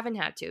because they haven't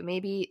had to.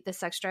 Maybe the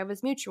sex drive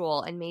was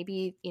mutual and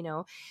maybe,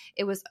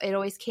 it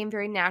always came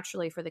very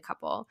naturally for the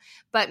couple.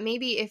 But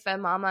maybe if a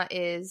mama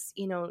is,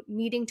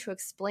 needing to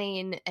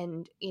explain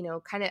and,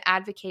 kind of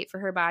advocate for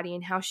her body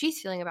and how she's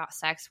feeling about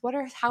sex,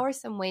 how are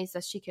some ways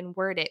that she can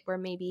word it where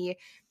maybe,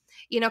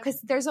 because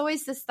there's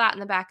always this thought in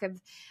the back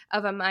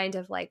of a mind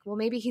of like, well,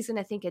 maybe he's going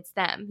to think it's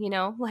them,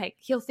 like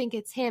he'll think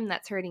it's him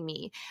that's hurting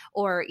me,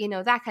 or,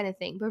 that kind of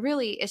thing. But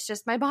really, it's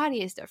just my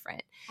body is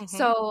different. Mm-hmm.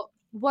 So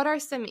what are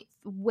some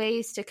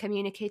ways to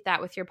communicate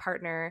that with your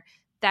partner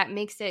that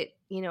makes it,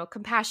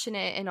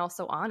 compassionate and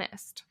also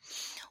honest?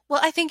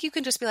 Well, I think you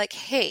can just be like,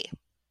 hey,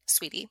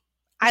 sweetie,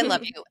 I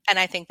love you. And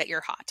I think that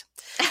you're hot.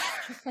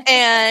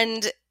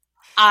 And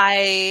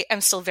I am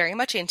still very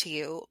much into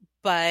you.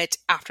 But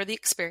after the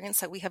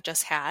experience that we have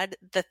just had,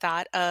 the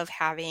thought of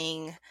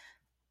having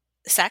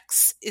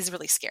sex is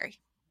really scary.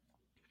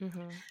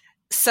 Mm-hmm.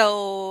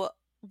 So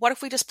what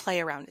if we just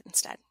play around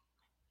instead?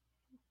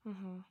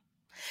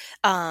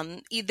 Mm-hmm.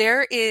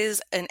 There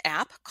is an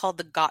app called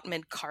the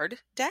Gottman Card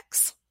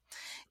Decks,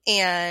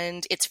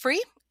 and it's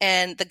free.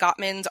 And the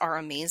Gottmans are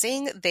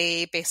amazing.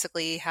 They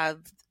basically have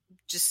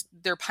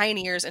they're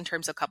pioneers in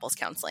terms of couples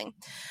counseling.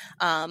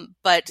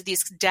 But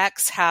these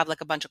decks have like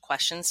a bunch of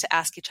questions to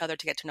ask each other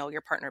to get to know your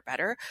partner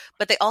better.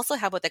 But they also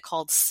have what they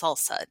call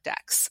salsa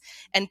decks.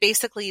 And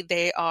basically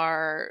they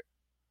are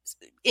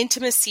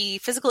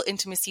physical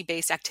intimacy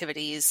based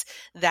activities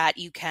that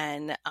you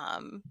can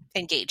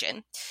engage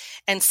in.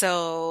 And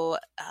so,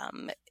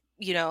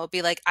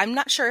 be like, I'm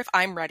not sure if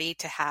I'm ready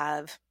to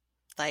have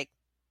like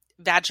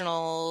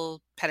vaginal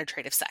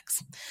penetrative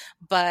sex,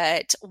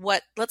 but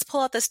let's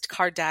pull out this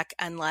card deck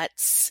and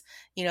let's,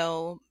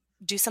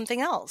 do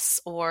something else,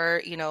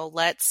 or,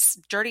 let's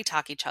dirty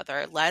talk each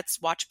other. Let's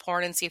watch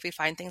porn and see if we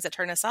find things that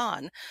turn us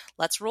on.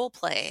 Let's role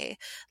play.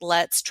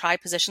 Let's try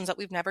positions that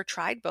we've never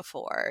tried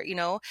before,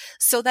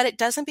 so that it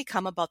doesn't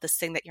become about this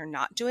thing that you're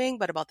not doing,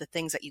 but about the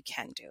things that you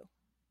can do.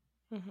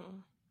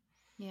 Mm-hmm.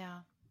 Yeah.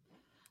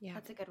 Yeah.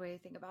 That's a good way to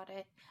think about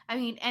it. I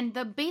mean, and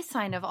the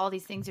baseline of all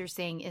these things you're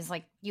saying is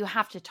like, you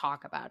have to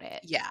talk about it.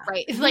 Yeah.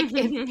 Right. Like,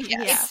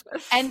 Yes.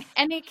 And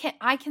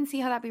I can see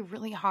how that'd be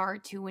really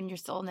hard too when you're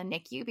still in the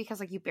NICU, because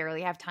like you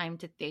barely have time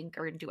to think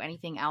or do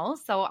anything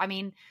else. So, I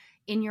mean,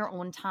 in your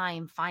own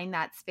time, find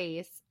that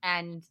space.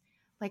 And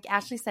like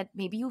Ashley said,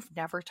 maybe you've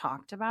never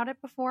talked about it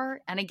before.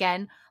 And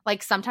again,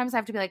 like sometimes I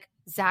have to be like,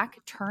 Zach,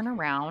 turn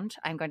around.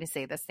 I'm going to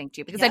say this thing to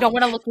you because I don't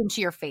want to look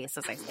into your face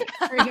as I say it.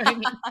 You know what I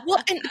mean?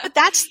 Well, but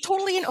that's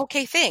totally an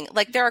okay thing.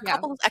 Like there are a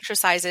couple of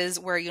exercises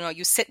where,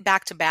 you sit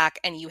back to back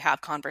and you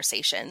have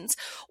conversations.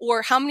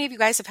 Or how many of you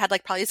guys have had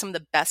like probably some of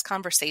the best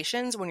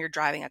conversations when you're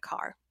driving a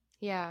car?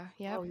 Yeah.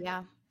 Yeah. Oh,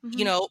 yeah.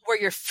 Mm-hmm.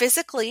 Where you're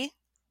physically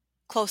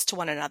close to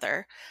one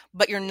another,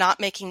 but you're not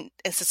making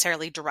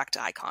necessarily direct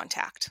eye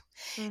contact.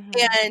 Mm-hmm.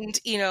 And,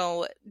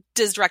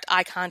 does direct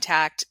eye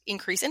contact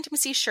increase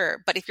intimacy?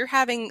 Sure. But if you're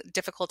having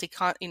difficulty,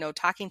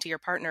 talking to your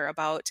partner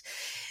about,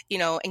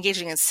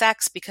 engaging in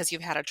sex because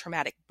you've had a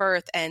traumatic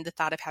birth and the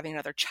thought of having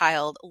another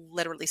child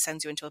literally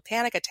sends you into a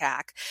panic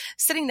attack,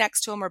 sitting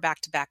next to him or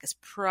back to back is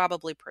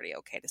probably pretty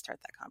okay to start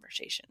that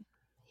conversation.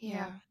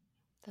 Yeah.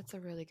 That's a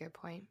really good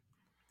point.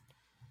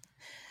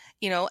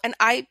 And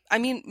I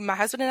mean, my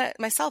husband and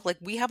myself, like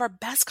we have our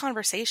best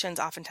conversations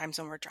oftentimes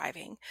when we're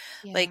driving.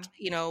 Yeah. Like,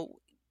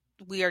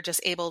 we are just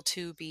able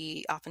to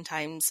be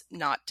oftentimes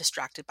not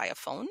distracted by a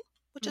phone,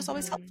 which is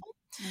always helpful.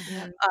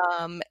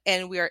 Mm-hmm.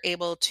 And we are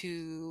able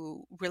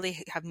to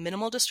really have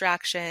minimal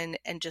distraction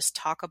and just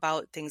talk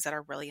about things that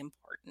are really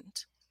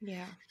important.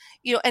 Yeah.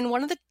 And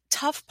one of the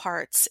tough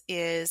parts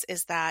is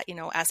that,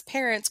 as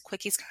parents,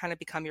 quickies kind of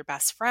become your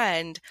best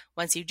friend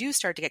once you do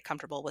start to get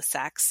comfortable with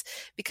sex,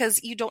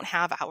 because you don't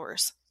have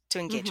hours to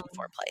engage in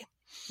foreplay.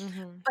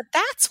 Mm-hmm. But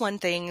that's when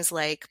things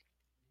like,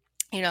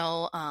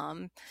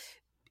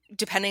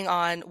 depending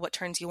on what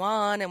turns you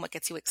on and what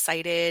gets you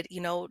excited,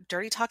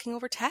 dirty talking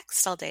over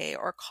text all day,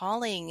 or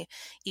calling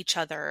each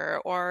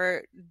other,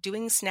 or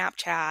doing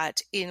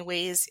Snapchat in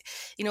ways,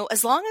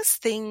 as long as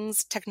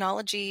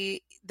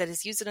technology that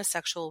is used in a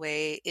sexual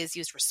way is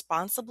used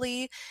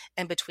responsibly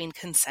and between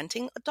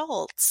consenting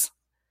adults,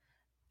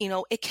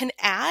 it can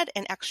add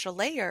an extra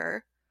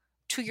layer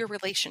to your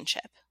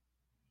relationship.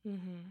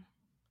 Mm-hmm.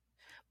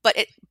 But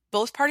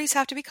both parties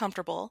have to be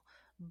comfortable.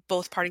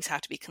 Both parties have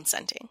to be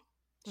consenting.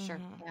 Sure.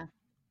 Mm-hmm. Yeah.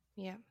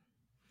 Yeah,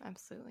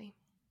 absolutely.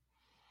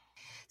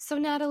 So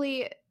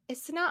Natalie,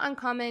 it's not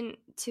uncommon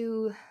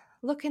to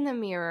look in the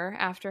mirror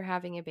after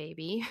having a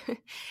baby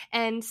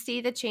and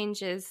see the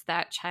changes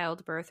that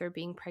childbirth or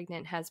being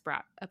pregnant has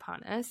brought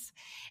upon us.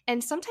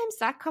 And sometimes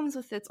that comes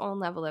with its own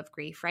level of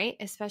grief, right?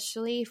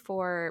 Especially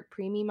for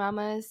preemie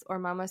mamas or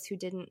mamas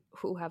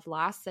who have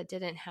lost, that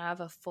didn't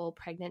have a full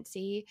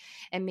pregnancy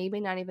and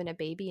maybe not even a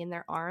baby in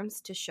their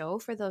arms to show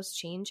for those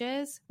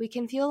changes. We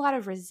can feel a lot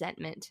of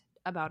resentment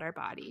about our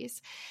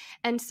bodies.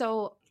 And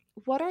so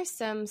what are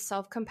some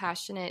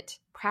self-compassionate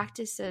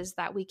practices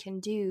that we can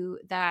do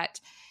that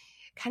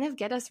kind of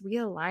get us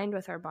realigned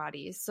with our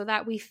bodies so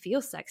that we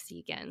feel sexy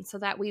again, so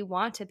that we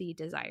want to be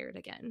desired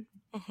again?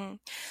 Mm-hmm.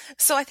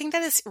 So I think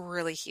that is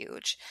really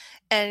huge.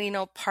 And,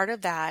 part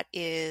of that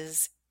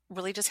is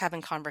really just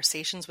having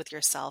conversations with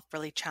yourself,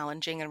 really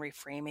challenging and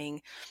reframing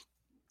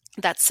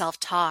that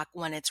self-talk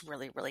when it's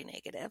really, really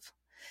negative.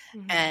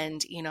 Mm-hmm.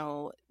 And,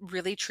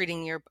 really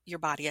treating your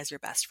body as your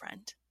best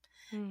friend.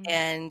 Mm-hmm.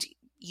 And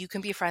you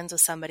can be friends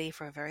with somebody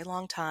for a very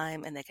long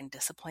time and they can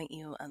disappoint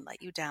you and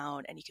let you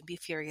down and you can be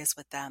furious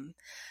with them.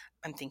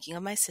 I'm thinking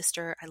of my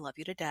sister. I love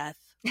you to death.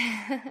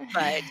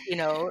 But,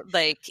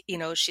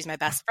 she's my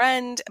best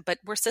friend, but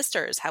we're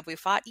sisters. Have we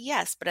fought?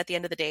 Yes. But at the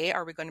end of the day,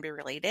 are we going to be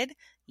related?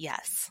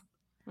 Yes.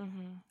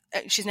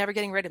 Mm-hmm. She's never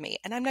getting rid of me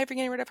and I'm never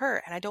getting rid of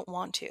her and I don't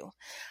want to.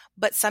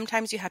 But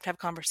sometimes you have to have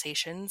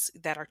conversations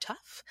that are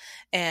tough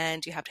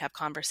and you have to have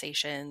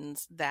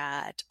conversations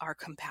that are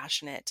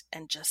compassionate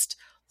and just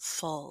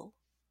full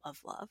of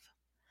love.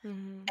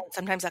 Mm-hmm. And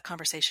sometimes that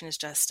conversation is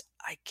just,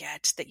 I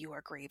get that you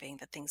are grieving,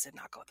 that things did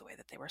not go the way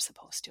that they were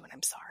supposed to, and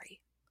I'm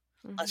sorry.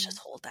 Mm-hmm. Let's just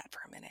hold that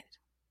for a minute.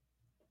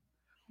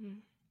 Mm-hmm.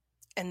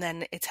 And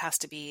then it has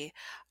to be,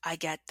 I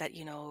get that,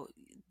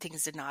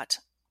 things did not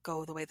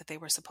go the way that they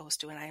were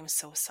supposed to, and I am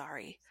so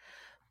sorry.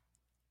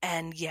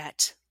 And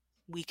yet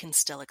we can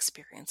still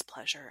experience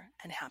pleasure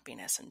and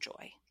happiness and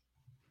joy.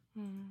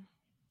 Mm-hmm.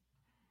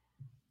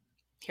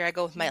 Here I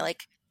go with my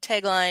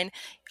tagline,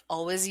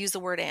 always use the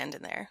word and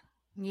in there.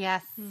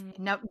 Yes.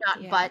 Mm-hmm. No,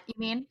 not but, you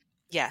mean?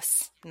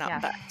 Yes,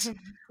 not but.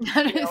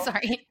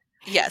 Sorry.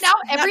 Yes. Now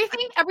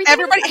everything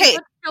everybody, hey,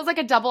 feels like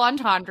a double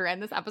entendre in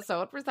this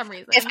episode for some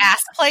reason. If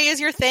ass play is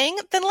your thing,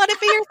 then let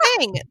it be your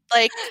thing.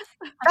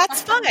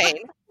 That's fine.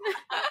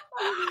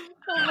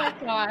 Oh my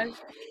gosh.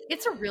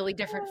 It's a really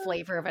different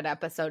flavor of an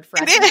episode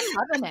for us. It is.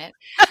 I'm loving it.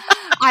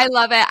 I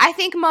love it. I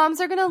think moms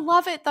are going to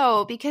love it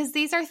though, because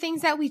these are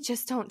things that we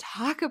just don't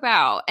talk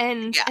about.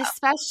 And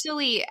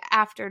especially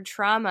after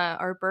trauma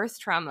or birth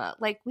trauma,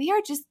 we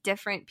are just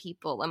different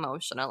people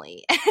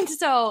emotionally. And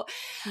so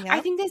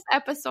I think this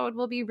episode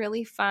will be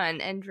really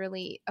fun and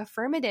really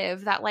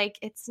affirmative that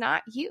it's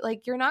not you,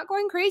 you're not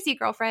going crazy,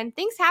 girlfriend.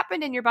 Things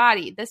happened in your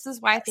body. This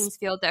is why things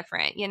feel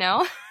different,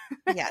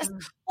 Yes.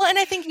 Well, and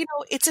I think,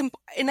 it's, and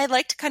I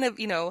like to kind of,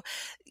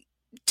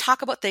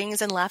 talk about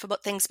things and laugh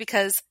about things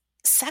because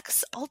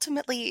sex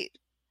ultimately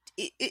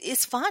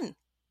is fun.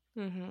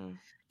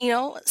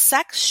 Mm-hmm.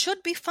 Sex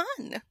should be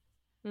fun.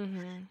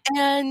 Mm-hmm.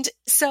 And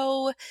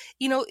so,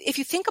 if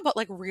you think about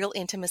real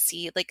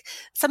intimacy,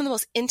 some of the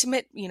most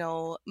intimate,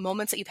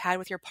 moments that you've had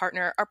with your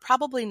partner are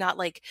probably not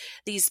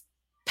these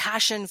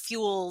passion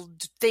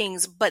fueled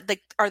things, but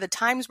are the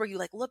times where you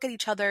look at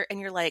each other and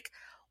you're like,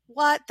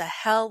 what the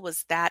hell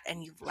was that?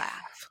 And you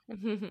laugh.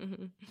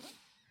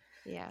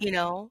 Yeah.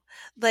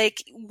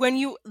 When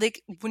you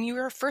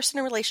were first in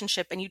a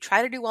relationship and you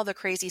try to do all the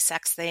crazy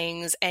sex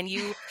things and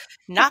you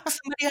knock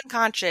somebody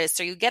unconscious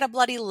or you get a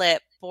bloody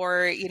lip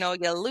or, you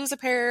lose a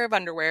pair of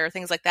underwear,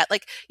 things like that.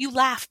 You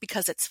laugh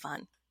because it's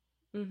fun.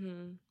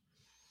 Mm-hmm.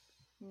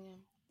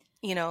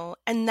 Yeah.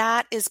 And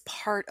that is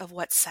part of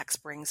what sex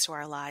brings to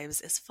our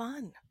lives is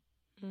fun.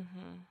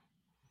 Mm-hmm.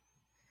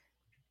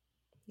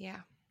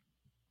 Yeah.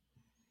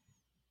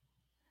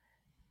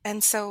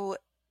 And so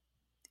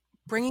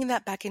bringing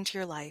that back into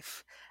your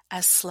life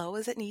as slow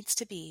as it needs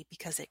to be,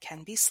 because it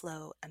can be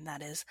slow and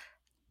that is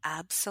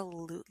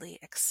absolutely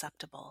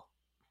acceptable,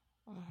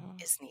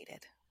 is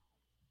needed.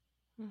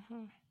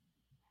 Mm-hmm.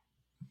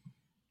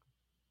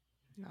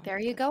 No, there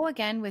you go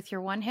again with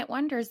your one-hit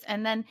wonders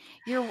and then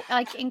your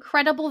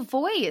incredible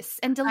voice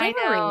and delivery.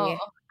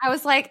 I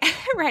was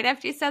right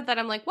after you said that,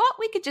 I'm well,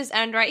 we could just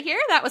end right here.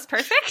 That was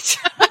perfect.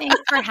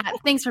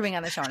 Thanks for being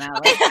on the show,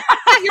 Natalie.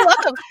 You're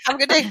welcome. Have a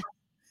good day.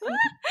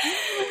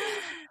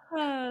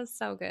 Oh,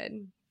 so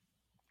good.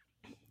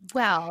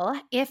 Well,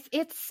 if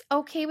it's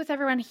okay with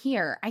everyone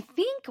here, I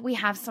think we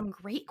have some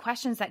great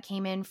questions that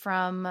came in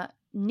from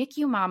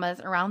NICU mamas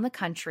around the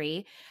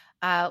country.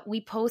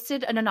 We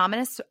posted an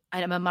anonymous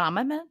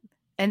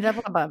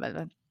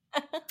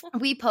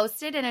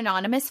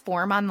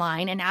form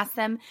online and asked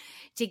them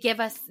to give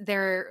us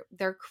their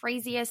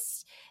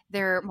craziest,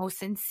 their most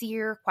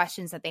sincere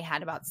questions that they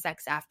had about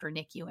sex after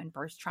NICU and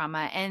birth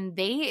trauma. And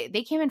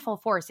they came in full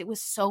force. It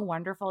was so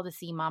wonderful to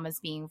see mamas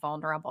being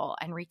vulnerable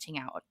and reaching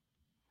out.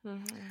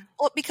 Mm-hmm.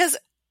 Well, because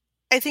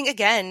I think,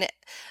 again,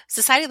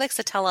 society likes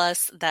to tell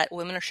us that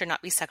women should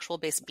not be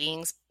sexual-based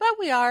beings, but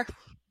we are.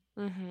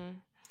 Mm-hmm.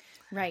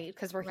 Right,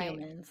 because we're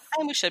humans.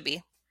 And we should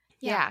be.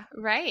 Yeah,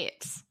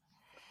 right.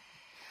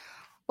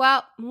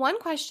 Well, one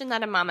question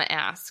that a mama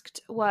asked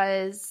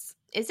was,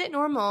 is it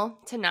normal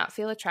to not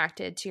feel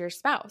attracted to your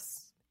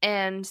spouse?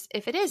 And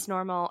if it is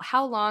normal,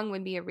 how long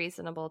would be a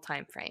reasonable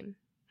time frame?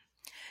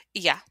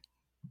 Yeah,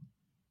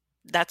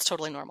 that's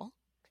totally normal.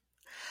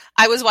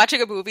 I was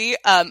watching a movie,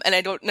 and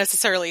I don't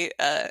necessarily,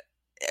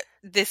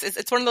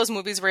 it's one of those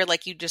movies where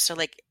like you just are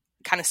like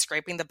kind of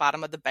scraping the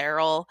bottom of the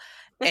barrel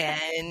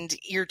and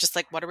you're just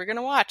like, what are we going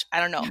to watch? I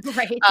don't know.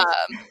 Right.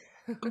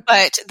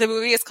 But the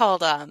movie is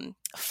called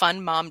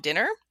Fun Mom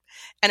Dinner.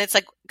 And it's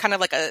like kind of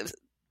like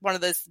one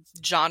of those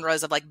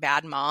genres of like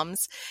bad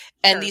moms.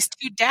 And Sure. these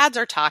two dads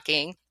are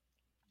talking.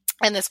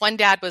 And this one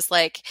dad was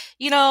like,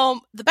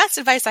 the best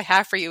advice I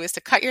have for you is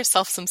to cut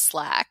yourself some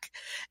slack.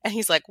 And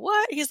he's like,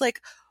 what? He's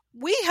like,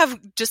 we have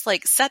just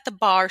like set the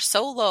bar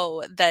so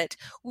low that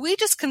we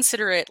just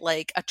consider it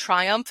like a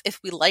triumph if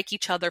we like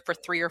each other for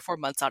 3 or 4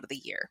 months out of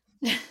the year.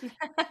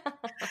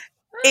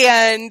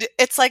 And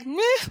it's like,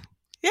 meh,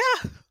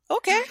 yeah,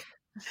 okay.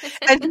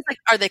 And he's like,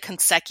 are they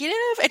consecutive?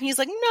 And he's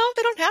like, no,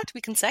 they don't have to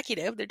be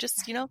consecutive. They're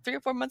just, 3 or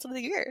 4 months of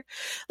the year.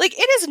 Like,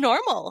 it is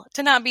normal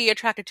to not be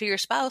attracted to your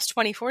spouse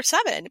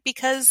 24/7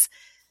 because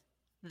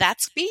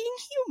that's being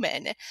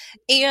human.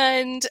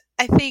 And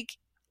I think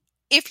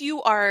if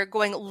you are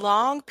going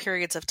long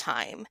periods of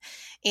time,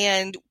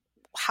 and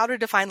how to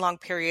define long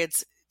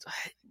periods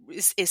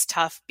is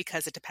tough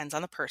because it depends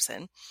on the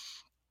person.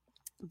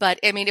 But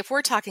I mean, if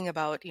we're talking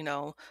about,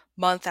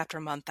 month after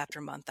month after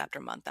month after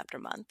month after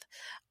month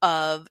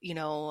of,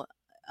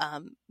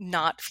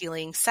 not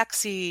feeling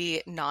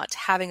sexy, not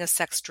having a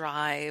sex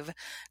drive,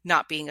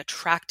 not being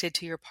attracted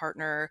to your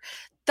partner,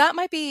 that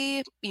might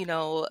be,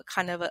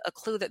 kind of a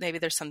clue that maybe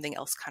there's something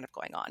else kind of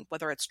going on,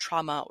 whether it's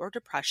trauma or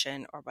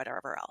depression or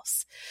whatever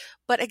else.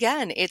 But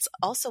again, it's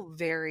also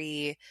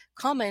very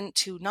common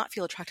to not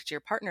feel attracted to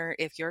your partner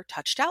if you're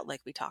touched out,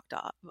 like we talked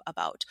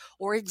about,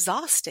 or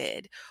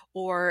exhausted,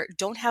 or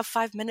don't have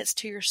 5 minutes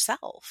to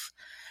yourself.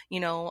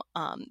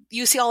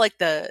 You see all like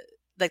the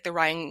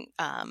Ryan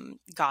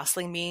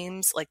Gosling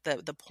memes, like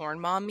the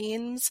porn mom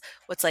memes.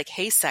 What's like,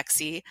 hey,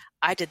 sexy,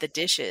 I did the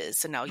dishes,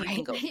 so now you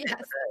can go sit with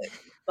a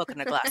book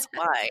and a glass of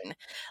wine.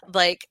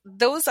 Like,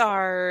 those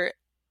are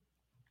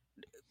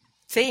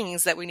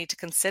things that we need to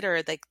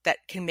consider, like that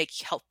can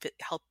help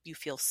you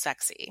feel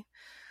sexy.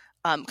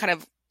 Kind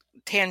of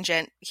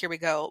tangent, here we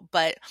go.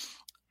 But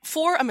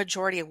for a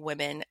majority of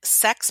women,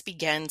 sex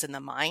begins in the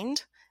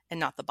mind and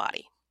not the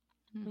body.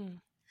 Mm-hmm.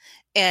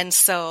 And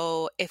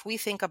so if we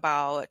think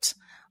about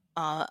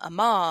a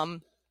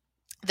mom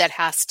that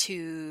has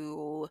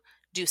to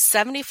do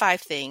 75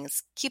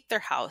 things, keep their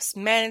house,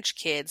 manage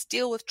kids,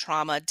 deal with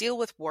trauma, deal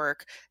with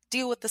work,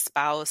 deal with the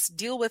spouse,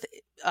 deal with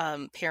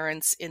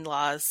parents,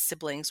 in-laws,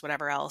 siblings,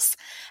 whatever else,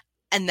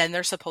 and then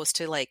they're supposed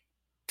to like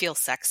feel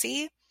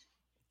sexy,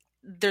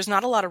 there's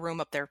not a lot of room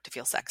up there to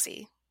feel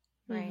sexy.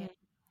 Right.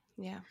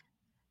 Yeah.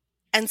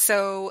 And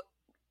so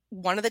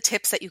one of the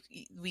tips that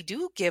we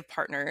do give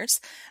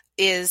partners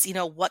is,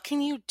 what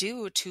can you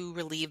do to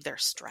relieve their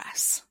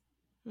stress?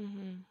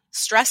 Mm-hmm.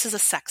 Stress is a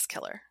sex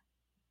killer.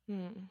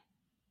 Mm.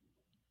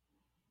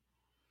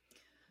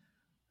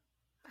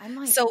 I'm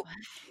like, so,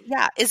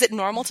 yeah, is it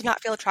normal to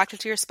not feel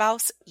attracted to your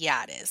spouse?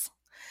 Yeah, it is.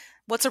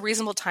 What's a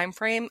reasonable time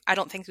frame? I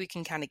don't think we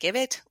can kind of give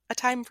it a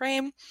time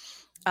frame.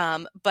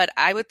 But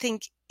I would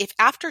think if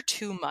after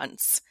 2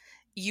 months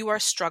you are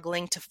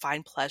struggling to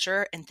find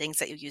pleasure in things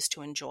that you used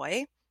to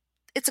enjoy,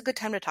 it's a good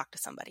time to talk to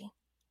somebody.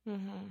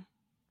 Mm-hmm.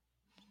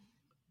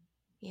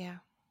 Yeah.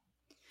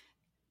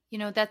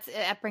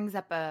 that brings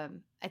up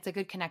it's a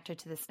good connector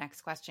to this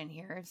next question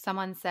here.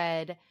 Someone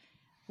said,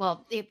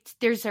 well,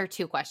 there's our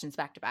 2 questions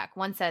back to back.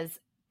 One says,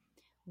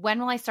 when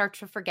will I start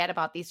to forget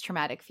about these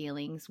traumatic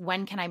feelings?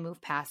 When can I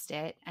move past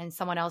it? And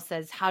someone else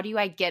says, how do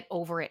I get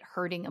over it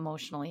hurting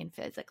emotionally and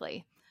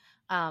physically?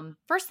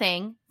 First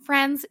thing,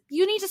 friends,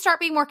 you need to start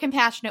being more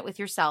compassionate with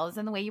yourselves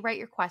and the way you write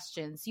your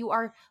questions. You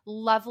are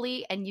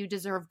lovely and you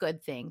deserve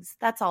good things.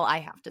 That's all I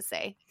have to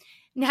say.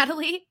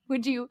 Natalie,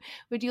 would you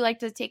like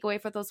to take away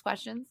for those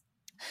questions?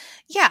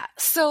 Yeah.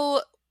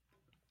 So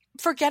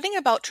forgetting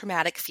about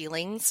traumatic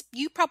feelings,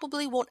 you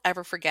probably won't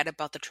ever forget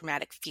about the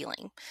traumatic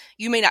feeling.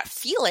 You may not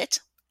feel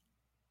it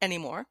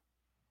anymore,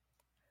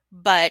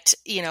 but,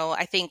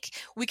 I think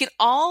we can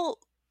all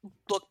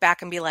look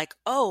back and be like,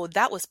 oh,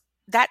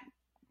 that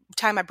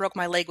time I broke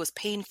my leg was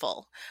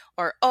painful,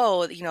 or,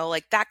 oh,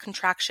 like that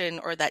contraction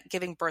or that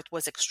giving birth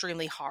was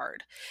extremely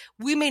hard.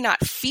 We may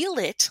not feel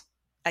it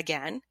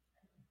again,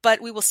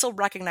 but we will still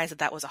recognize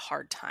that was a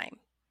hard time.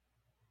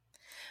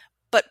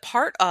 But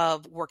part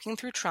of working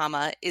through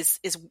trauma is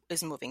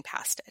moving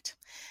past it.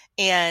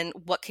 And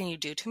what can you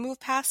do to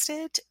move past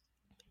it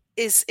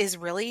is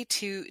really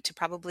to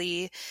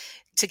probably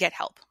to get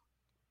help.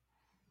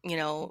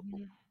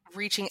 Mm-hmm.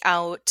 Reaching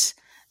out,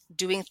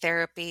 doing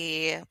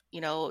therapy,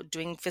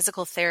 doing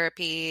physical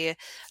therapy,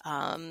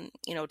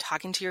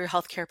 talking to your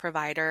healthcare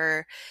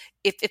provider.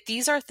 If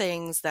these are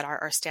things that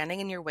are standing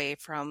in your way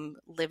from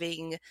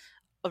living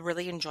a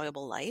really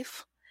enjoyable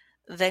life,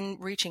 then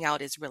reaching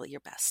out is really your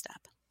best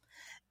step.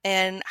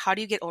 And how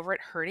do you get over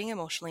it hurting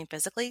emotionally and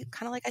physically?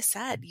 Kind of like I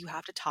said, you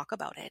have to talk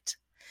about it.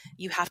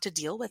 You have to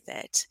deal with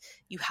it.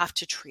 You have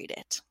to treat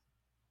it.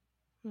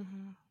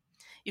 Mm-hmm.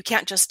 You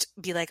can't just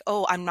be like,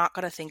 oh, I'm not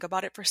going to think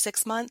about it for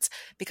 6 months,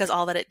 because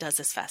all that it does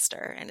is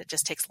fester and it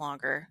just takes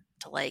longer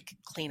to like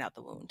clean out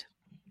the wound.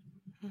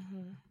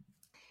 Mm-hmm.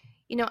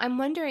 You know, I'm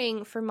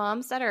wondering, for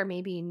moms that are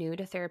maybe new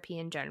to therapy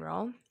in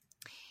general,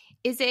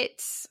 is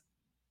it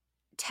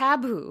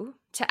taboo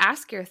to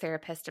ask your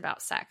therapist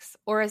about sex,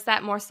 or is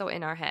that more so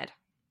in our head?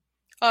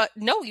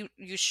 No,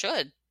 you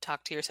should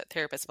talk to your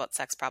therapist about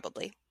sex,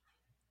 probably.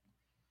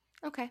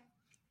 Okay.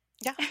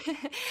 Yeah.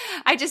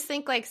 I just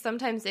think like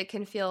sometimes it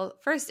can feel,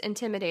 first,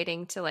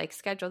 intimidating to like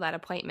schedule that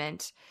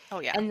appointment. Oh,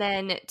 yeah. And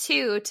then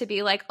 2, to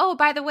be like, oh,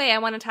 by the way, I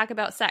want to talk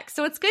about sex.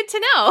 So it's good to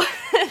know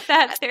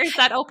that there's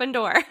that open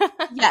door.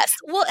 Yes.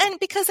 Well, and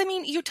because, I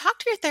mean, you talk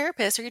to your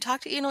therapist, or you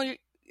talk to,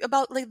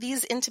 about like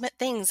these intimate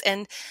things,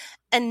 and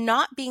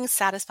not being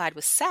satisfied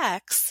with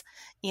sex,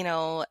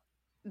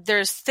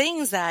 there's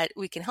things that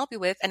we can help you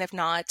with. And if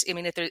not, I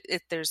mean,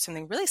 if there's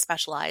something really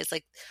specialized,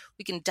 like,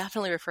 we can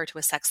definitely refer to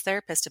a sex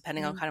therapist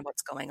depending on kind of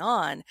what's going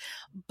on.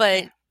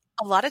 But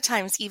a lot of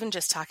times, even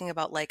just talking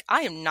about like,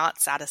 I am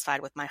not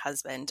satisfied with my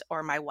husband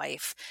or my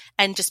wife,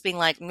 and just being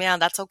like, man,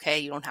 that's okay.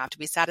 You don't have to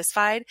be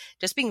satisfied.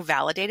 Just being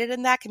validated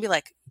in that can be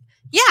like,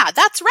 yeah,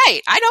 that's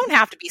right. I don't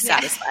have to be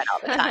satisfied all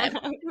the time.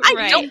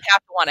 I don't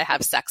have to want to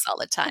have sex all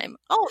the time.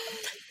 Oh,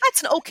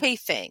 that's an okay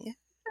thing.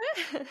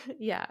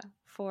 Yeah,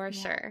 for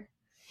sure.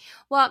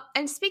 Well,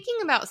 and speaking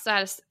about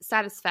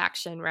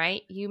satisfaction,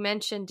 right? You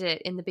mentioned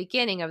it in the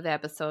beginning of the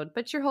episode,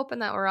 but you're hoping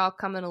that we're all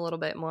coming a little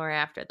bit more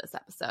after this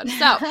episode.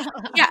 So,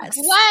 yes.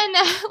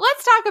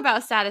 Let's talk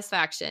about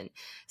satisfaction.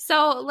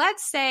 So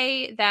let's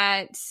say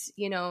that,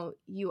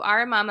 you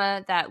are a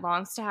mama that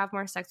longs to have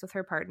more sex with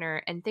her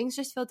partner, and things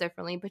just feel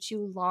differently, but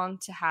you long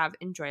to have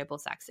enjoyable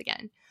sex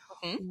again.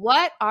 Mm-hmm.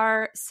 What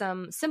are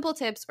some simple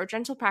tips or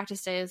gentle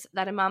practices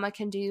that a mama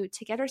can do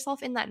to get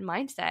herself in that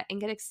mindset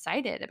and get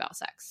excited about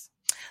sex?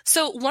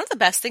 So one of the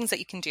best things that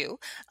you can do,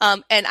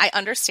 and I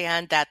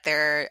understand that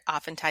there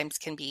oftentimes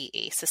can be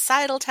a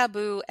societal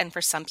taboo, and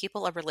for some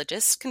people a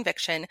religious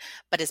conviction,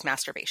 but is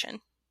masturbation.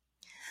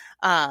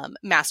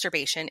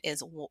 Masturbation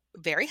is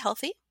very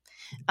healthy.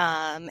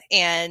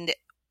 And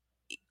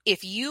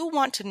if you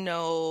want to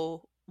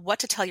know what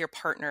to tell your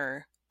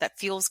partner that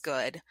feels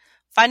good,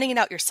 finding it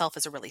out yourself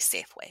is a really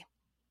safe way.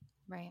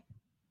 Right.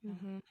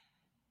 Mm-hmm.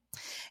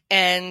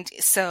 And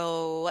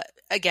so,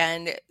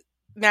 again,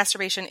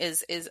 masturbation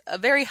is a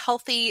very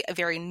healthy, a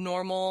very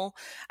normal.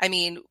 I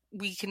mean,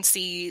 we can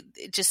see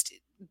just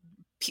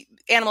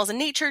animals in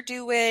nature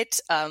do it.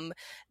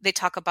 They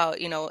talk about,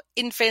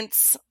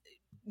 infants,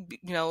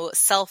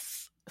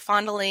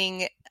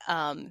 self-fondling.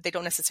 They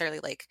don't necessarily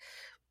like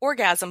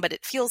orgasm, but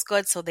it feels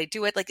good, so they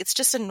do it. Like, it's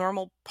just a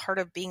normal part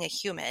of being a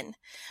human.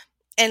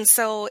 And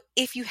so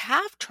if you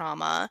have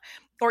trauma,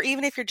 or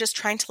even if you're just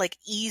trying to like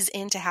ease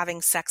into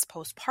having sex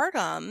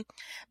postpartum,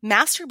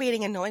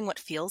 masturbating and knowing what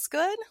feels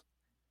good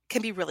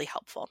can be really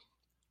helpful.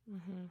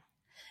 Mm-hmm.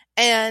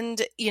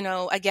 And,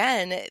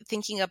 again,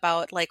 thinking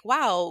about like,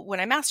 wow, when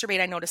I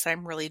masturbate, I notice that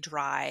I'm really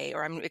dry,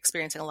 or I'm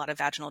experiencing a lot of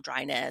vaginal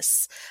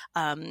dryness.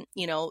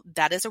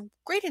 That is a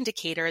great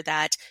indicator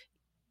that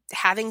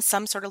having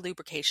some sort of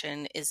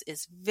lubrication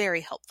is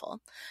very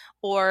helpful.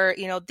 Or,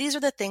 these are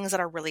the things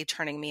that are really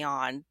turning me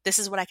on. This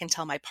is what I can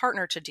tell my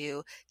partner to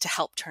do to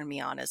help turn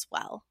me on as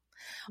well.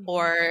 Mm-hmm.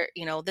 Or,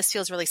 this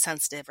feels really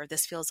sensitive, or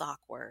this feels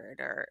awkward,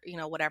 or,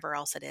 whatever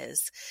else it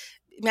is.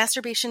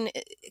 Masturbation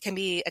can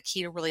be a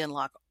key to really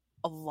unlock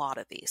a lot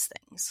of these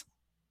things.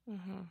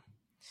 Mm-hmm.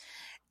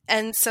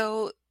 And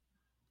so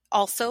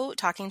also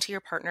talking to your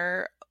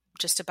partner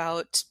just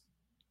about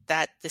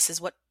that, this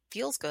is what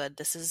feels good.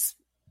 This is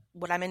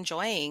what I'm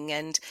enjoying.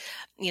 And,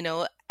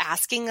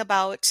 asking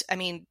about,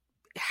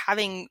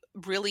 having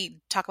really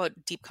talk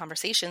about deep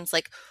conversations,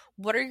 like,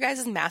 what are your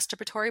guys'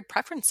 masturbatory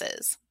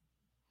preferences?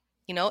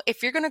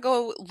 If you're going to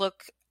go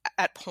look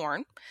at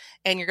porn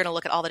and you're going to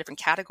look at all the different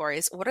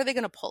categories, what are they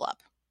going to pull up?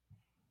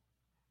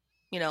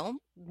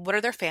 What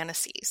are their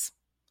fantasies?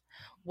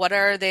 What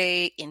are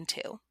they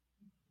into?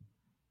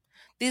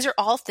 These are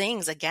all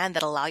things, again,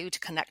 that allow you to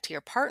connect to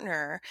your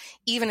partner,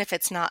 even if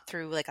it's not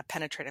through like a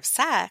penetrative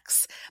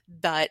sex,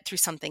 but through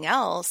something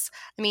else.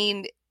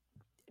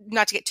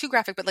 Not to get too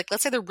graphic, but like,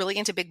 let's say they're really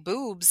into big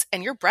boobs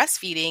and you're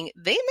breastfeeding,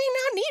 they may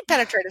not need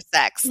penetrative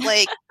sex.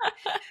 Like,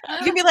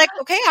 you can be like,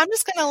 okay, I'm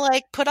just going to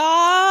like put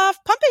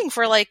off pumping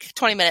for like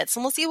 20 minutes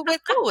and we'll see what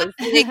goes.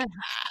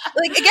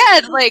 Like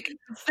again, like,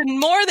 the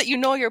more that you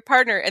know your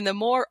partner and the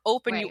more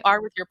open you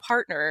are with your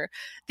partner,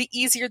 the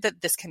easier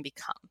that this can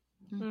become.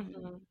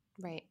 Mm-hmm.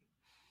 Right.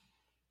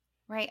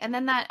 Right. And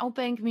then that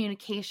open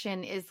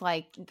communication is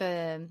like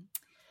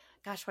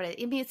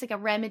it's like a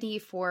remedy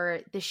for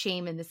the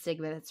shame and the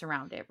stigma that's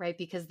around it, right?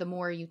 Because the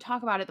more you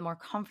talk about it, the more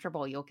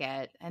comfortable you'll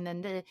get. And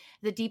then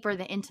the deeper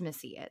the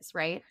intimacy is,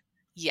 right?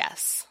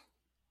 Yes.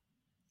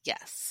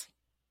 Yes.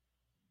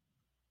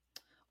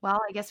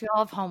 Well, I guess we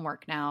all have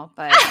homework now,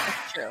 but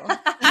it's true.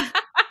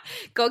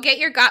 Go get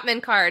your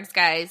Gottman cards,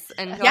 guys,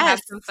 and go have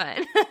some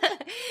fun.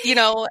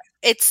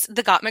 It's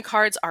the Gottman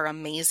cards are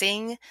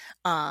amazing.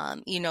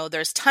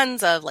 There's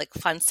tons of like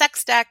fun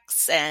sex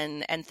decks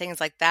and things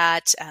like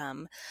that.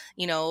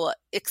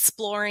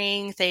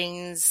 Exploring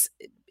things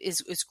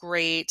is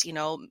great.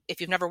 If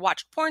you've never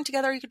watched porn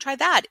together, you can try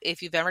that.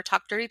 If you've ever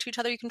talked dirty to each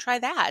other, you can try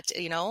that.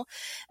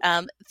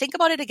 Think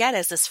about it again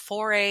as this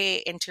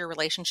foray into your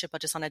relationship, but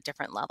just on a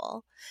different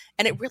level.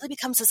 And it really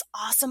becomes this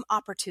awesome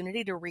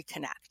opportunity to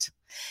reconnect.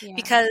 Yeah.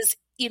 Because,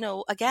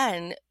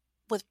 again,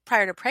 with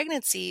prior to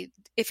pregnancy,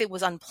 if it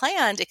was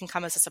unplanned, it can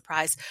come as a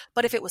surprise.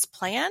 But if it was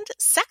planned,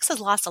 sex has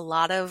lost a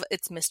lot of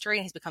its mystery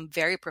and has become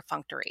very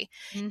perfunctory,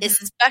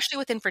 especially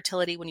with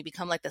infertility. When you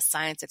become like the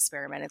science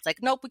experiment, it's like,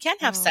 nope, we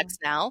can't have sex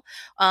now.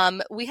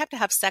 We have to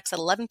have sex at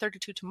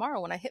 11:32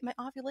 tomorrow when I hit my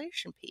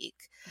ovulation peak.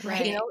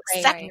 Right.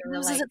 Sex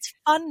loses its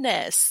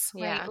funness.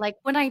 Yeah. Right. Like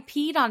when I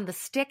peed on the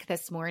stick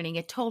this morning,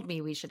 it told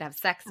me we should have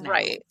sex now.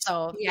 Right.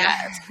 So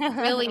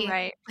really.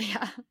 Right.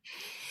 Yeah.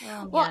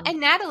 Oh, well, and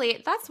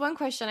Natalie, that's one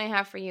question I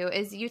have for you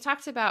is you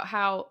talked about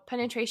how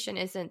penetration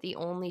isn't the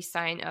only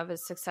sign of a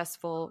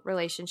successful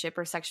relationship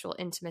or sexual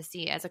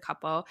intimacy as a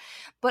couple,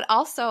 but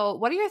also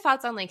what are your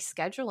thoughts on like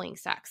scheduling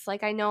sex?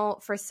 Like I know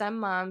for some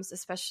moms,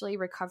 especially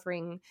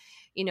recovering,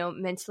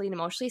 mentally and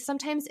emotionally,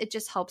 sometimes it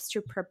just helps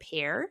to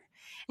prepare.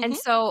 And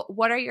so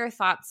what are your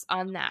thoughts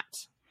on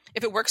that?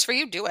 If it works for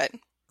you, do it.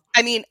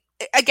 I mean,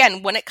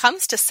 again, when it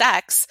comes to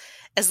sex,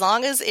 as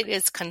long as it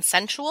is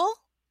consensual,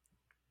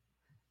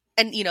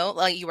 and,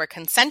 like you are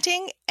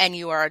consenting and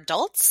you are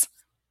adults,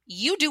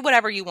 you do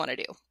whatever you want to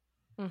do.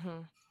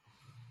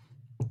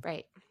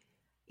 Right.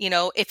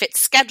 If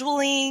it's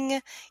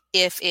scheduling,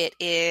 if it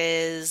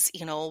is,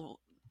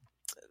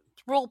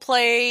 role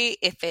play,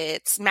 if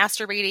it's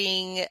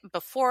masturbating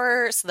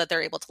before so that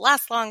they're able to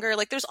last longer,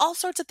 like there's all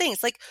sorts of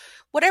things. Like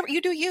whatever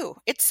you do,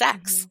 it's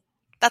sex.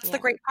 That's the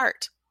great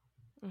part.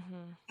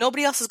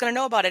 Nobody else is going to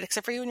know about it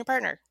except for you and your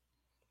partner.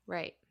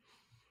 Right.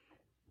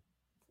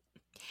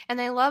 And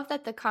I love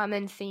that the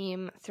common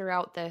theme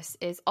throughout this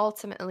is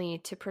ultimately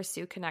to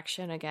pursue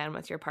connection again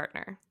with your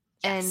partner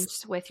and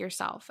with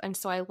yourself. And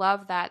so I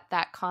love that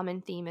that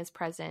common theme is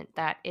present,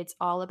 that it's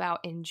all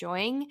about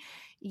enjoying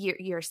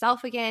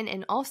yourself again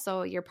and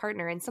also your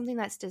partner and something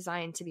that's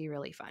designed to be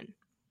really fun.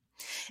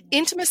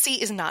 Intimacy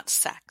is not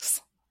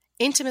sex.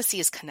 Intimacy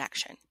is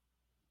connection.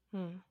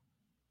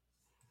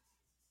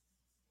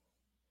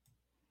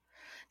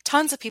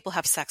 Tons of people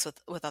have sex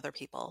with other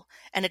people,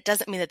 and it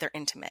doesn't mean that they're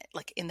intimate,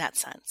 like in that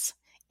sense.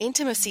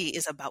 Intimacy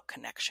is about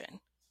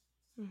connection.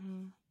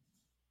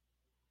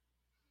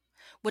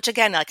 Which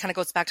again, kind of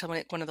goes back to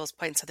one of those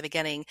points at the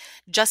beginning.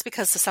 Just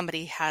because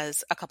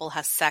a couple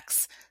has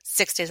sex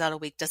 6 days out of a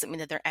week doesn't mean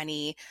that they're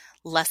any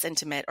less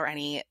intimate or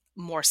any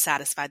more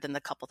satisfied than the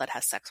couple that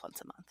has sex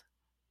once a month.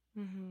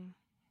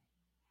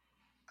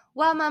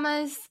 Well,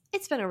 mamas,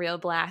 it's been a real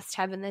blast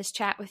having this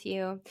chat with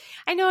you.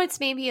 I know it's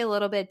maybe a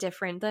little bit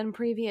different than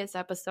previous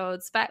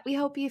episodes, but we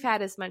hope you've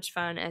had as much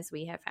fun as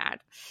we have had.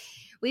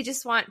 We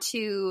just want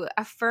to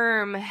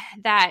affirm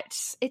that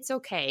it's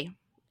okay.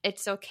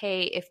 It's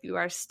okay if you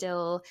are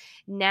still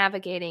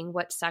navigating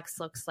what sex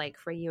looks like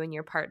for you and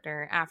your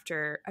partner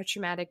after a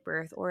traumatic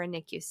birth or a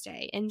NICU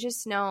stay. And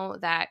just know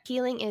that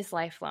healing is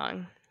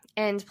lifelong.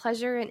 And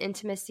pleasure and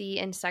intimacy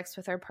and sex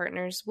with our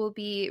partners will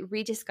be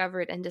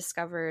rediscovered and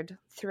discovered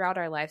throughout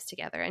our lives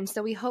together. And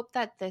so we hope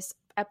that this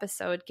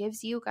episode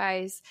gives you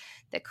guys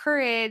the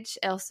courage.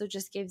 It also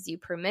just gives you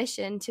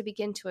permission to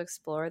begin to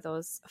explore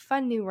those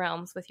fun new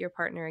realms with your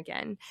partner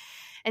again.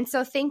 And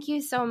so thank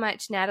you so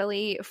much,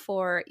 Natalie,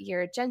 for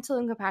your gentle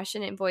and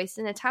compassionate voice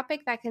in a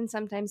topic that can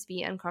sometimes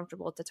be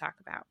uncomfortable to talk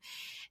about.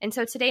 And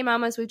so today,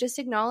 mamas, we've just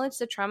acknowledged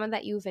the trauma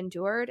that you've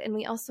endured, and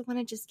we also want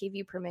to just give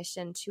you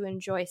permission to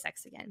enjoy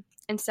sex again.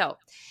 And so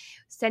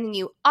sending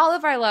you all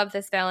of our love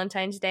this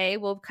Valentine's Day.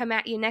 We'll come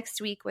at you next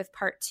week with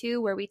part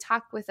 2, where we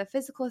talk with a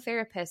physical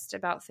therapist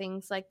about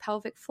things like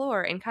pelvic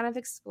floor and kind of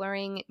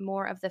exploring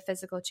more of the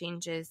physical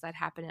changes that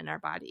happen in our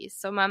bodies.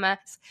 So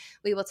mamas,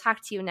 we will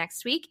talk to you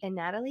next week. And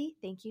Natalie,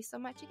 thank you so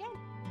much again.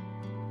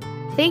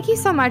 Thank you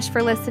so much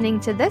for listening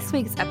to this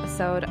week's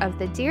episode of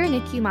the Dear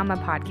NICU Mama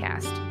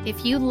podcast.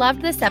 If you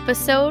loved this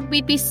episode,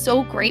 we'd be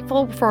so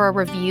grateful for a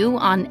review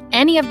on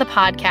any of the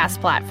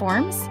podcast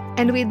platforms.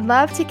 And we'd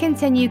love to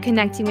continue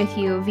connecting with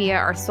you via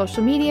our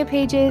social media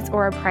pages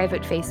or a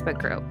private Facebook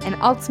group. And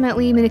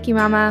ultimately, NICU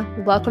Mama,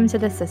 welcome to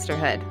the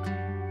sisterhood.